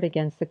compared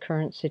against the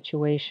current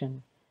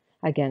situation,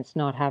 against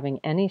not having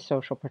any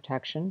social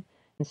protection,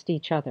 against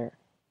each other.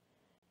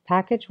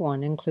 Package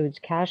 1 includes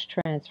cash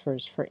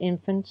transfers for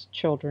infants,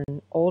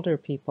 children, older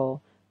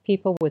people,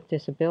 people with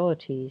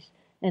disabilities,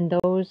 and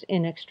those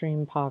in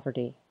extreme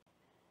poverty.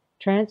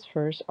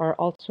 Transfers are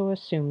also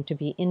assumed to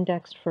be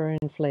indexed for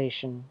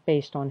inflation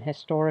based on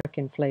historic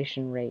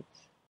inflation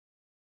rates.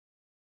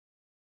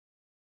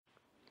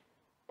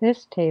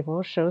 This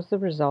table shows the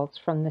results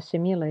from the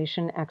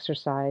simulation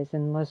exercise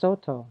in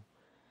Lesotho.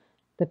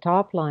 The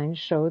top lines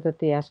show that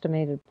the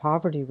estimated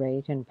poverty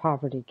rate and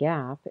poverty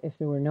gap, if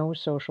there were no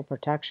social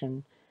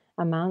protection,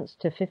 amounts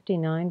to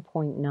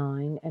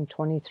 59.9 and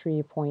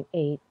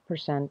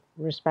 23.8%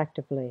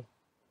 respectively.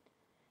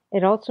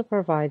 It also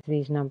provides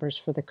these numbers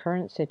for the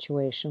current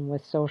situation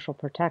with social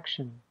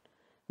protection,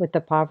 with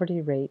the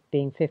poverty rate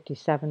being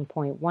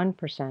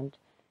 57.1%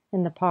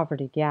 and the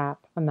poverty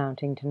gap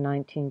amounting to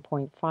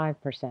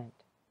 19.5%.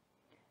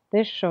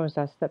 This shows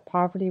us that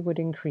poverty would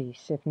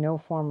increase if no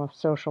form of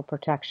social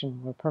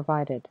protection were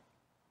provided.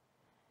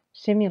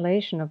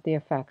 Simulation of the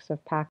effects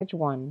of Package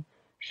 1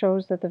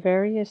 shows that the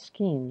various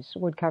schemes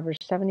would cover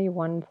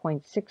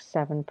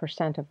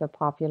 71.67% of the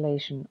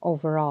population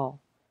overall.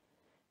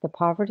 The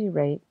poverty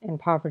rate and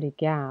poverty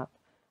gap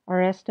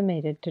are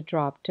estimated to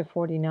drop to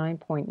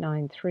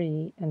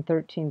 49.93 and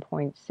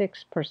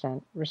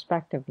 13.6%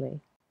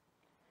 respectively.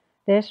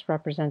 This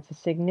represents a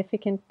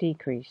significant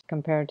decrease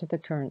compared to the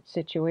current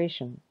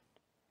situation.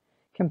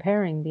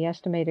 Comparing the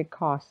estimated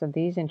costs of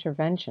these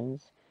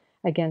interventions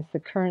against the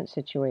current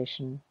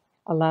situation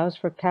allows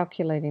for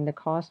calculating the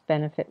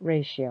cost-benefit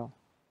ratio.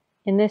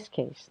 In this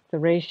case, the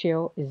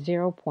ratio is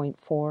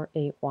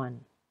 0.481.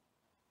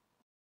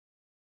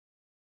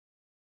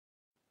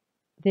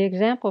 The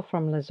example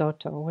from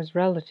Lesotho was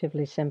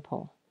relatively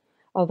simple.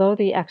 Although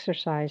the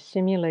exercise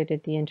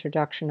simulated the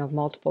introduction of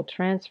multiple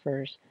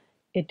transfers,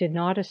 it did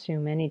not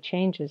assume any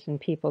changes in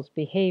people's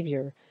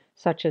behavior,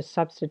 such as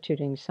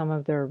substituting some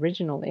of their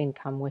original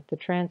income with the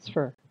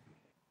transfer.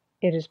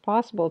 It is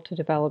possible to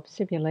develop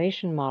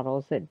simulation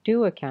models that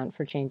do account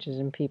for changes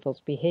in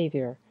people's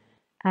behavior,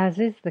 as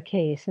is the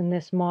case in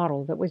this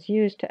model that was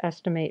used to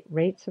estimate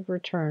rates of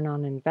return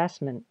on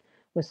investment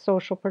with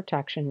social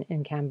protection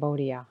in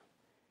Cambodia.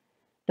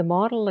 The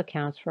model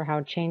accounts for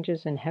how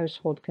changes in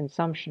household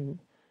consumption,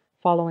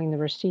 following the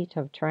receipt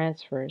of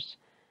transfers,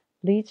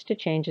 leads to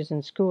changes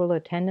in school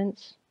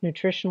attendance,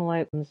 nutritional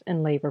outcomes,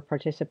 and labor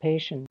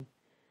participation,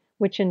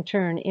 which in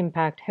turn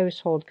impact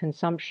household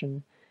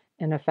consumption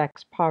and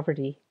affects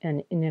poverty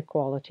and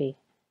inequality.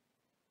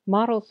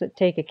 Models that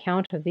take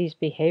account of these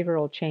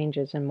behavioral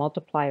changes and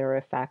multiplier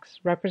effects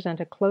represent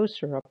a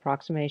closer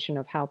approximation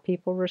of how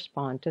people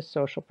respond to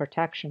social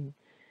protection,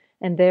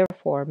 and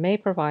therefore may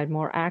provide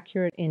more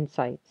accurate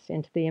insights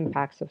into the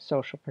impacts of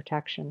social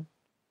protection.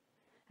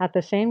 At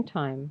the same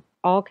time,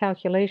 all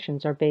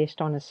calculations are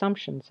based on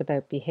assumptions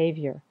about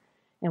behavior,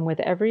 and with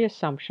every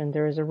assumption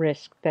there is a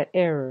risk that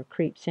error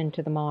creeps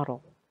into the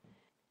model.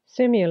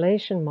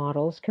 Simulation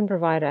models can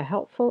provide a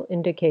helpful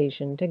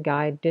indication to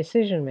guide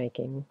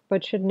decision-making,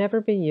 but should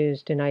never be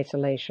used in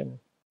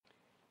isolation.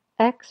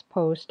 Ex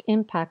post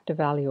impact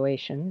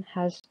evaluation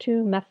has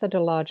two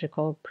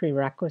methodological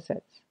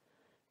prerequisites.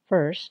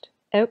 First,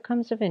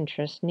 outcomes of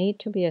interest need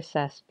to be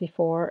assessed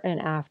before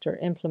and after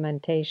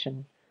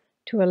implementation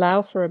to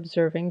allow for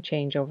observing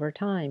change over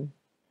time.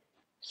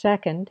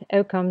 Second,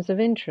 outcomes of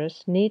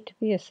interest need to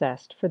be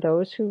assessed for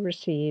those who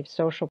receive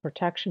social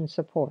protection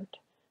support,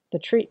 the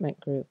treatment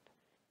group,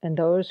 and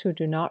those who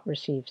do not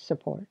receive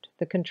support,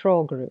 the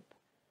control group.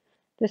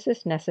 This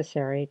is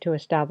necessary to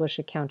establish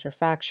a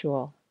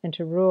counterfactual and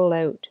to rule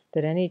out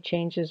that any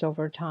changes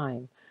over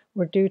time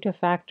were due to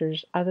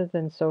factors other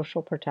than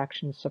social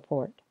protection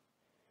support.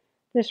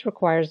 This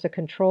requires the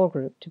control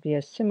group to be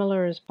as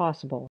similar as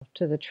possible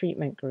to the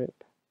treatment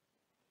group.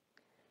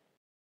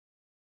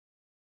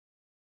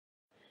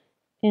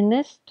 In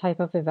this type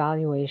of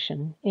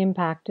evaluation,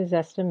 impact is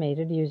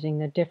estimated using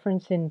the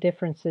difference in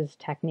differences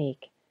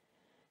technique.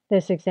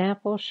 This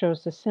example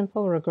shows the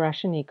simple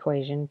regression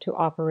equation to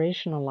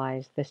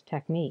operationalize this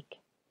technique.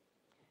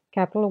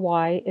 Capital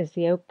Y is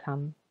the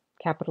outcome,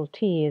 capital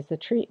T is the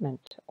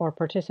treatment or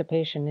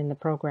participation in the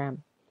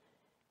program.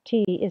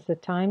 T is the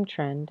time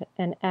trend,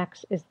 and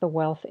X is the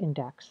wealth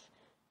index,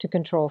 to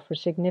control for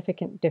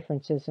significant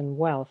differences in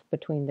wealth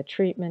between the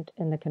treatment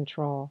and the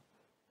control.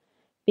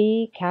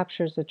 B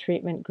captures the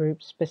treatment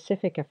group's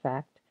specific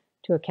effect,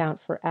 to account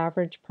for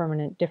average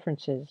permanent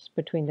differences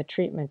between the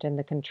treatment and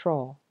the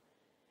control.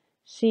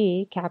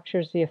 C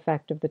captures the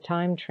effect of the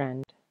time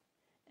trend,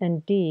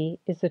 and D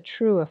is the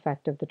true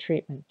effect of the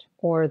treatment,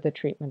 or the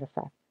treatment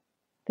effect.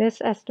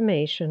 This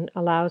estimation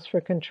allows for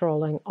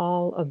controlling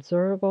all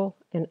observable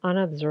and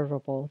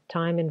unobservable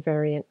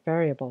time-invariant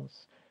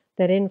variables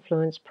that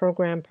influence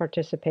program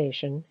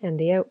participation and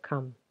the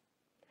outcome.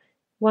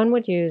 One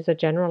would use a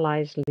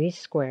generalized least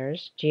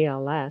squares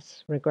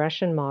 (GLS)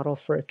 regression model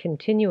for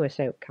continuous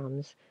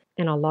outcomes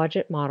and a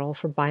logit model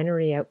for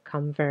binary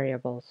outcome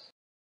variables.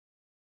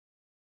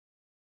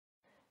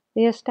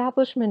 The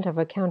establishment of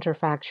a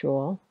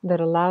counterfactual that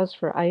allows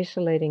for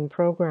isolating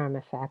program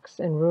effects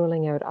and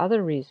ruling out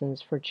other reasons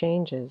for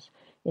changes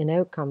in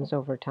outcomes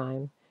over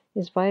time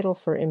is vital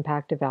for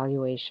impact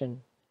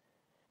evaluation.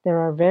 There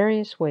are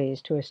various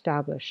ways to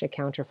establish a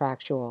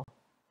counterfactual.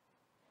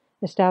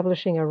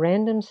 Establishing a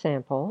random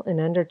sample and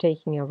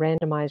undertaking a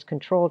randomized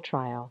control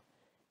trial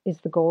is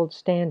the gold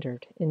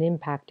standard in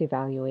impact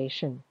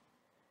evaluation.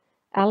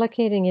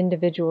 Allocating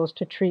individuals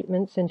to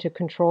treatments and to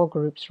control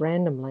groups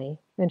randomly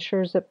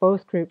ensures that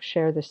both groups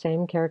share the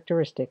same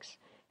characteristics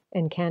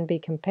and can be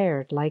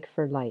compared like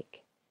for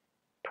like.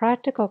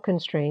 Practical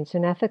constraints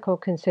and ethical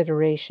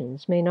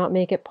considerations may not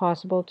make it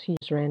possible to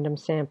use random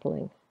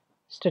sampling.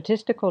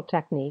 Statistical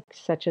techniques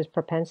such as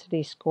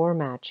propensity score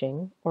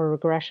matching or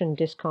regression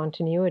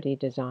discontinuity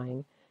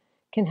design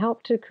can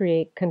help to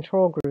create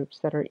control groups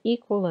that are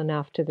equal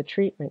enough to the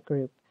treatment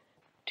group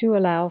to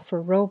allow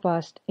for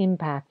robust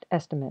impact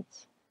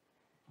estimates.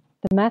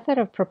 The method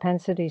of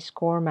propensity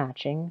score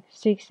matching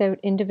seeks out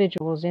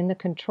individuals in the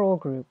control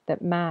group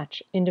that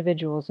match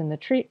individuals in the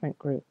treatment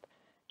group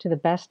to the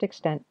best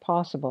extent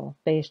possible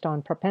based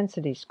on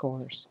propensity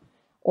scores,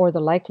 or the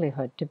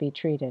likelihood to be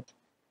treated.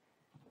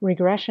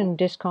 Regression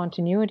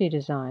discontinuity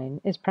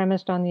design is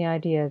premised on the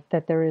idea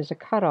that there is a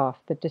cutoff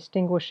that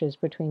distinguishes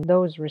between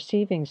those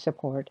receiving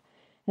support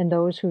and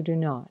those who do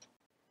not.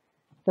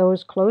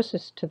 Those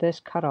closest to this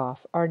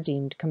cutoff are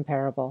deemed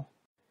comparable.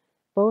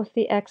 Both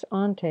the ex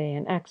ante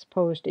and ex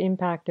post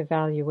impact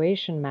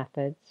evaluation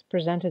methods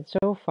presented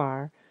so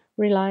far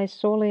rely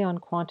solely on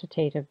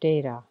quantitative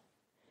data.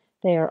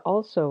 They are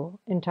also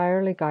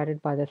entirely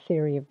guided by the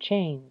theory of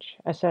change,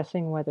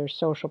 assessing whether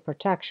social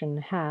protection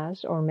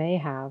has or may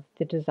have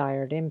the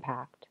desired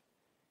impact.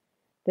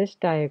 This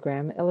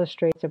diagram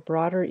illustrates a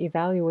broader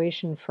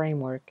evaluation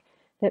framework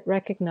that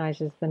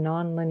recognizes the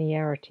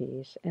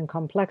nonlinearities and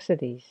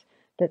complexities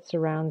that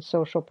surround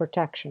social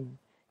protection,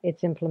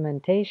 its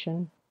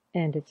implementation,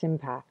 and its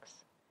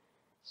impacts.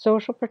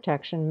 Social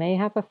protection may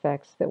have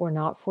effects that were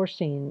not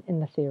foreseen in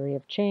the theory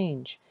of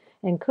change,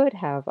 and could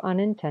have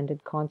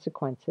unintended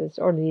consequences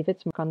or leave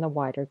its mark on the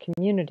wider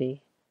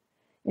community.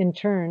 In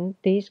turn,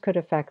 these could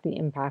affect the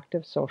impact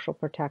of social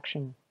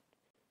protection.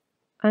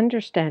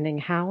 Understanding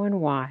how and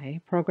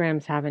why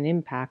programs have an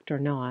impact or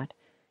not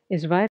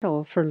is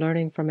vital for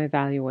learning from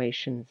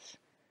evaluations.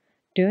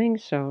 Doing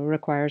so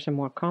requires a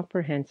more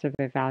comprehensive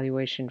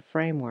evaluation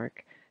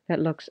framework that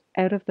looks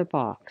out of the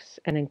box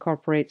and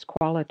incorporates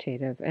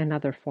qualitative and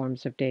other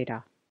forms of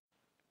data.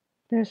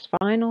 This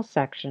final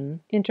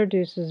section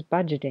introduces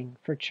budgeting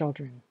for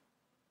children.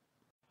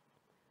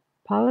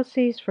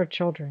 Policies for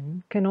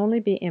children can only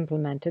be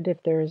implemented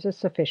if there is a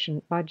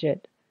sufficient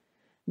budget.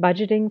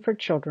 Budgeting for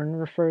children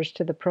refers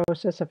to the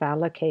process of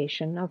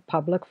allocation of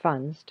public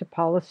funds to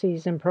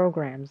policies and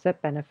programs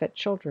that benefit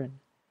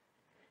children.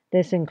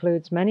 This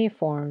includes many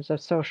forms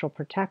of social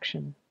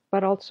protection,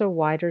 but also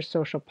wider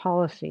social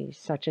policies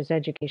such as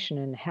education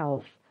and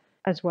health,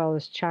 as well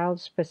as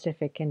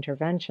child-specific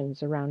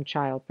interventions around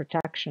child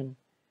protection.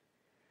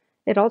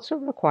 It also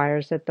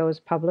requires that those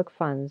public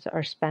funds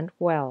are spent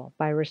well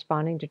by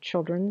responding to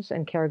children's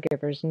and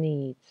caregivers'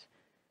 needs.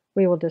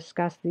 We will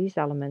discuss these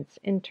elements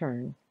in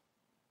turn.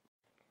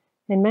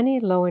 In many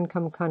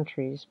low-income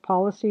countries,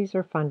 policies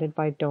are funded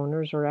by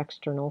donors or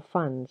external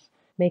funds,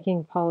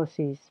 making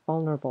policies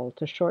vulnerable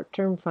to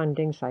short-term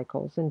funding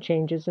cycles and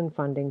changes in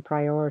funding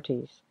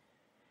priorities.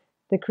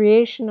 The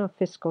creation of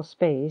fiscal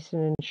space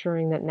and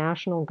ensuring that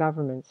national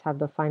governments have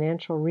the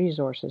financial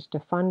resources to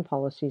fund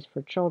policies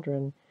for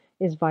children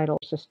is vital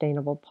for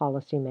sustainable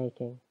policy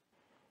making.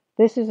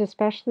 This is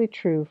especially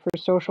true for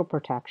social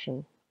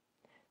protection.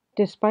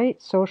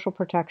 Despite social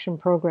protection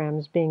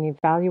programs being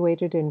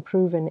evaluated in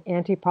proven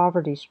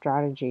anti-poverty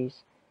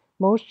strategies,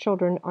 most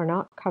children are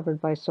not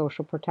covered by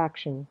social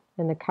protection,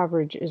 and the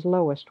coverage is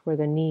lowest where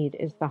the need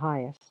is the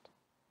highest.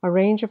 A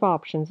range of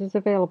options is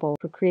available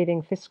for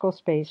creating fiscal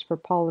space for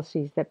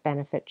policies that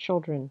benefit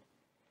children.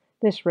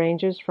 This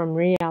ranges from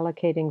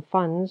reallocating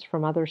funds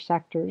from other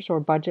sectors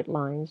or budget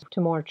lines to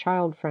more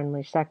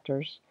child-friendly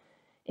sectors,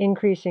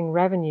 increasing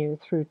revenue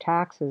through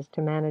taxes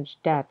to manage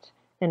debt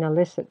and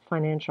elicit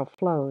financial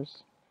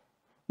flows.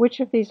 Which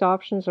of these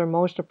options are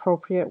most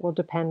appropriate will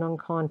depend on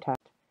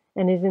context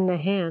and is in the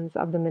hands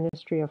of the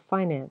Ministry of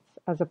Finance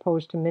as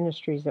opposed to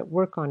ministries that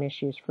work on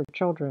issues for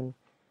children,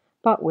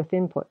 but with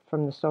input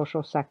from the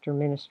social sector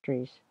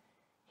ministries.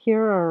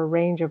 Here are a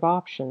range of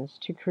options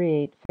to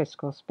create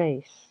fiscal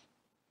space.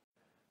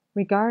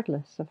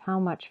 Regardless of how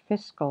much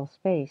fiscal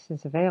space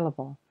is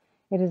available,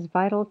 it is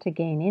vital to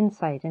gain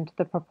insight into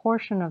the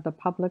proportion of the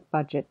public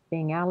budget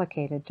being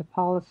allocated to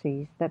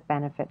policies that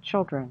benefit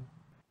children.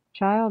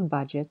 Child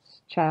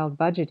budgets, child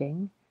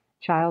budgeting,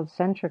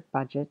 child-centric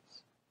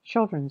budgets,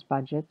 children's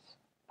budgets,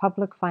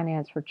 public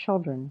finance for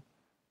children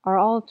are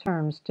all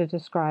terms to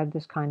describe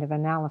this kind of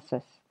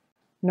analysis.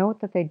 Note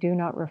that they do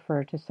not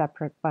refer to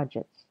separate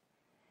budgets.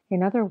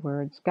 In other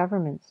words,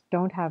 governments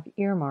don't have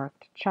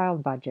earmarked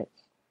child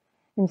budgets.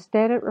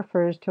 Instead, it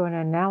refers to an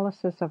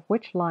analysis of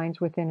which lines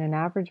within an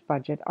average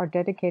budget are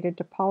dedicated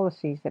to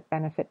policies that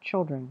benefit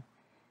children,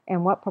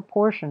 and what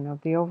proportion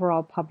of the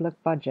overall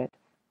public budget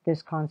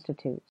this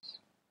constitutes.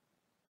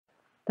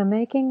 The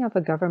making of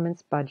a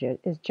government's budget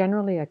is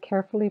generally a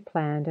carefully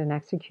planned and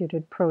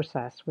executed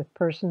process with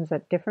persons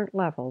at different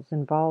levels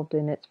involved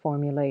in its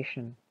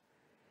formulation.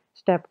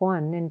 Step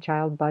 1 in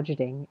child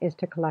budgeting is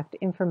to collect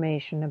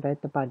information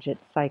about the budget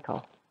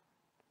cycle.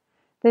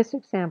 This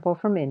example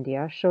from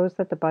India shows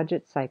that the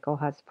budget cycle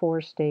has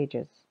 4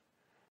 stages.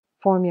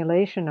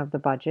 Formulation of the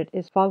budget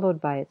is followed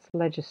by its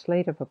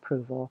legislative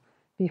approval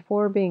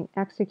before being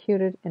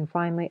executed and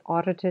finally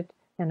audited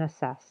and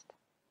assessed.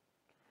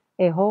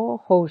 A whole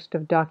host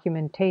of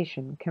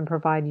documentation can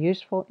provide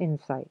useful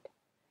insight.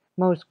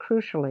 Most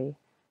crucially,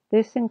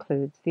 this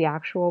includes the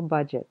actual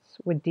budgets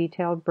with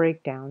detailed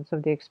breakdowns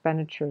of the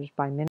expenditures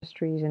by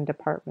ministries and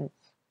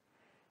departments,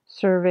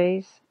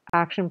 surveys,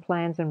 action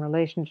plans in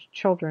relation to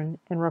children,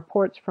 and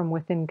reports from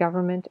within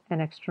government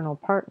and external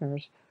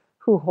partners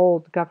who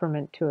hold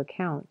government to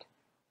account.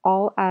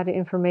 All add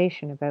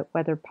information about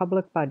whether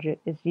public budget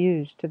is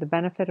used to the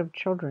benefit of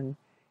children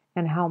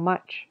and how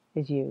much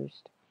is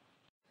used.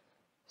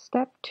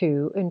 Step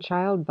 2 in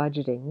child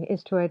budgeting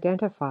is to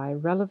identify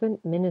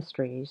relevant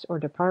ministries or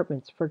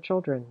departments for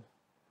children.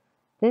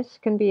 This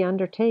can be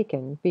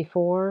undertaken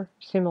before,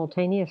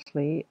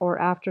 simultaneously, or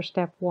after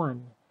Step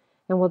 1,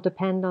 and will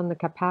depend on the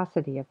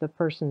capacity of the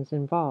persons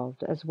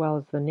involved as well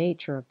as the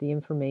nature of the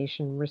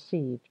information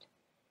received.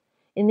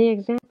 In the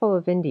example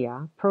of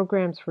India,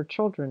 programs for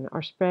children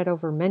are spread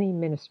over many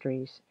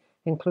ministries,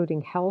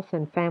 including health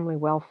and family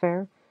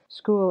welfare,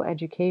 school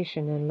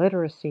education and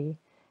literacy,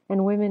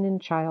 and women and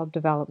child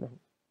development.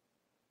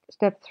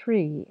 Step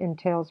 3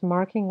 entails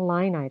marking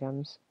line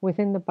items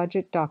within the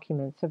budget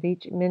documents of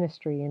each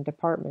ministry and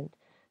department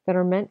that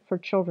are meant for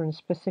children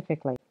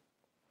specifically.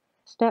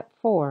 Step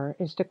 4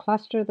 is to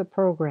cluster the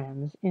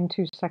programs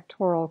into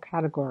sectoral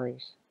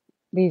categories.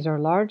 These are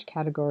large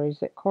categories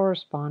that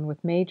correspond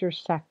with major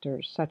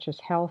sectors such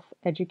as health,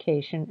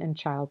 education, and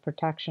child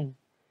protection.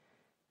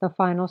 The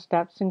final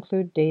steps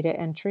include data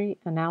entry,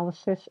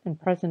 analysis,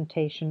 and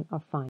presentation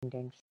of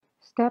findings.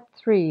 Step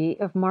 3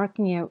 of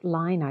marking out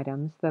line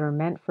items that are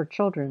meant for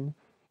children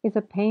is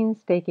a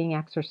painstaking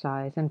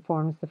exercise and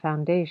forms the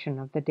foundation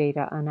of the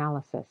data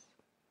analysis.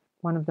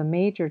 One of the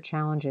major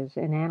challenges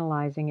in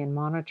analyzing and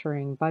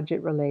monitoring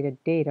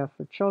budget-related data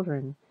for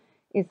children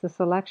is the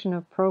selection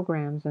of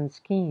programs and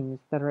schemes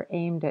that are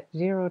aimed at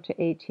 0 to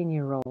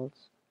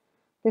 18-year-olds.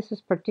 This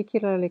is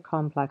particularly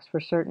complex for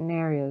certain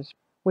areas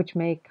which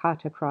may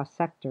cut across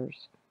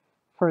sectors.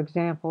 For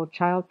example,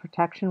 child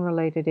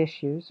protection-related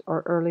issues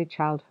or early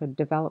childhood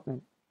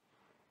development.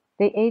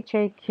 The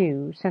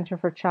HAQ, Center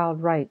for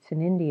Child Rights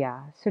in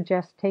India,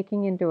 suggests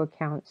taking into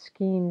account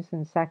schemes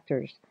and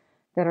sectors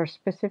that are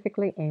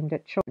specifically aimed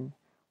at children,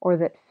 or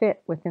that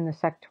fit within the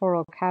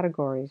sectoral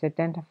categories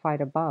identified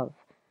above,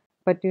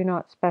 but do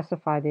not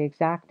specify the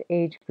exact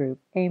age group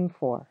aimed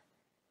for.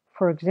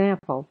 For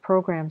example,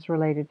 programs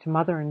related to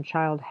mother and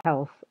child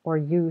health or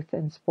youth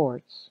and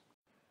sports.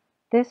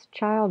 This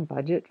child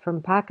budget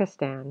from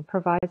Pakistan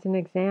provides an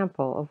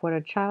example of what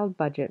a child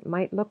budget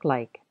might look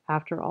like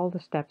after all the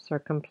steps are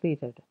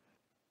completed.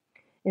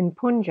 In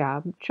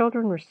Punjab,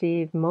 children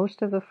receive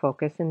most of the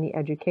focus in the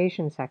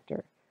education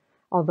sector,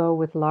 although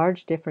with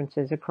large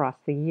differences across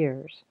the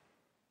years.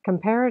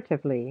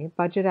 Comparatively,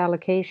 budget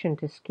allocation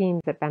to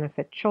schemes that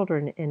benefit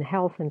children in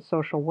health and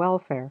social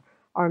welfare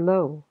are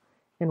low,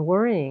 and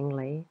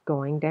worryingly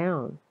going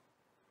down.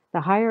 The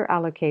higher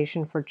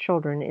allocation for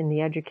children in the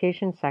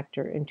education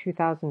sector in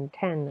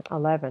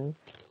 2010-11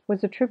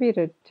 was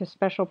attributed to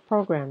special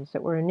programs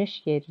that were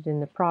initiated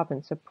in the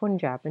province of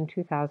Punjab in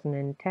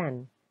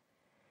 2010.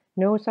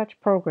 No such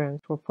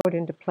programs were put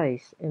into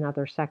place in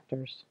other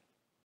sectors.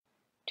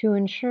 To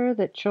ensure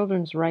that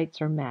children's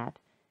rights are met,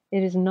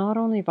 it is not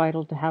only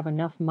vital to have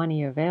enough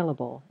money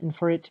available and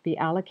for it to be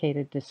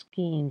allocated to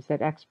schemes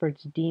that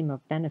experts deem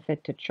of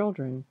benefit to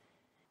children,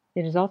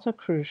 it is also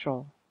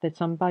crucial that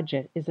some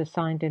budget is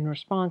assigned in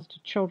response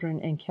to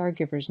children and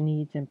caregivers'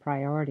 needs and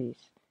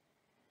priorities.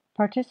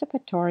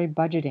 Participatory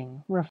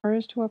budgeting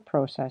refers to a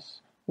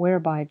process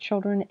whereby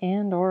children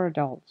and/or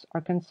adults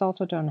are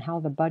consulted on how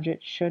the budget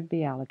should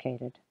be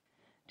allocated.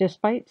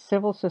 Despite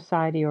civil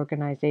society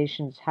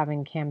organizations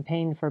having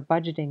campaigned for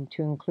budgeting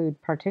to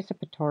include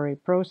participatory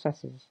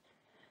processes,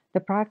 the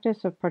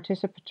practice of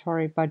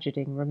participatory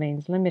budgeting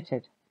remains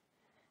limited.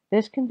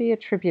 This can be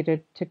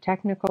attributed to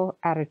technical,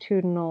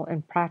 attitudinal,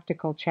 and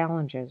practical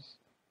challenges.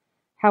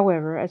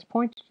 However, as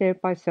pointed out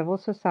by civil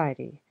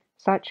society,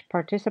 such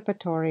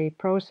participatory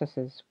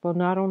processes will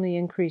not only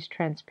increase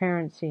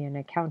transparency and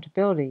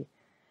accountability,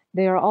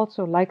 they are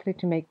also likely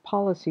to make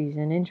policies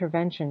and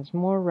interventions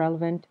more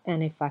relevant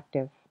and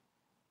effective.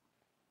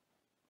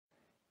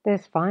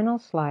 This final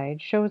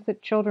slide shows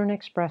that children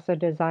express a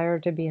desire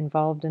to be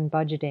involved in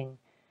budgeting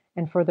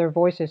and for their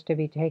voices to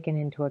be taken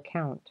into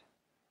account.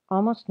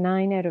 Almost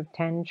 9 out of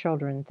 10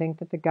 children think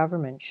that the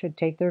government should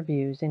take their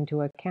views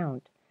into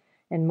account,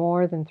 and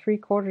more than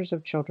 3/4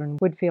 of children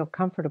would feel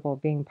comfortable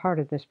being part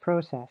of this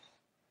process.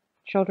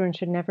 Children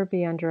should never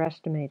be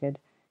underestimated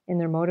in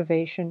their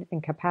motivation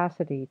and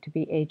capacity to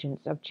be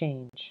agents of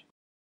change.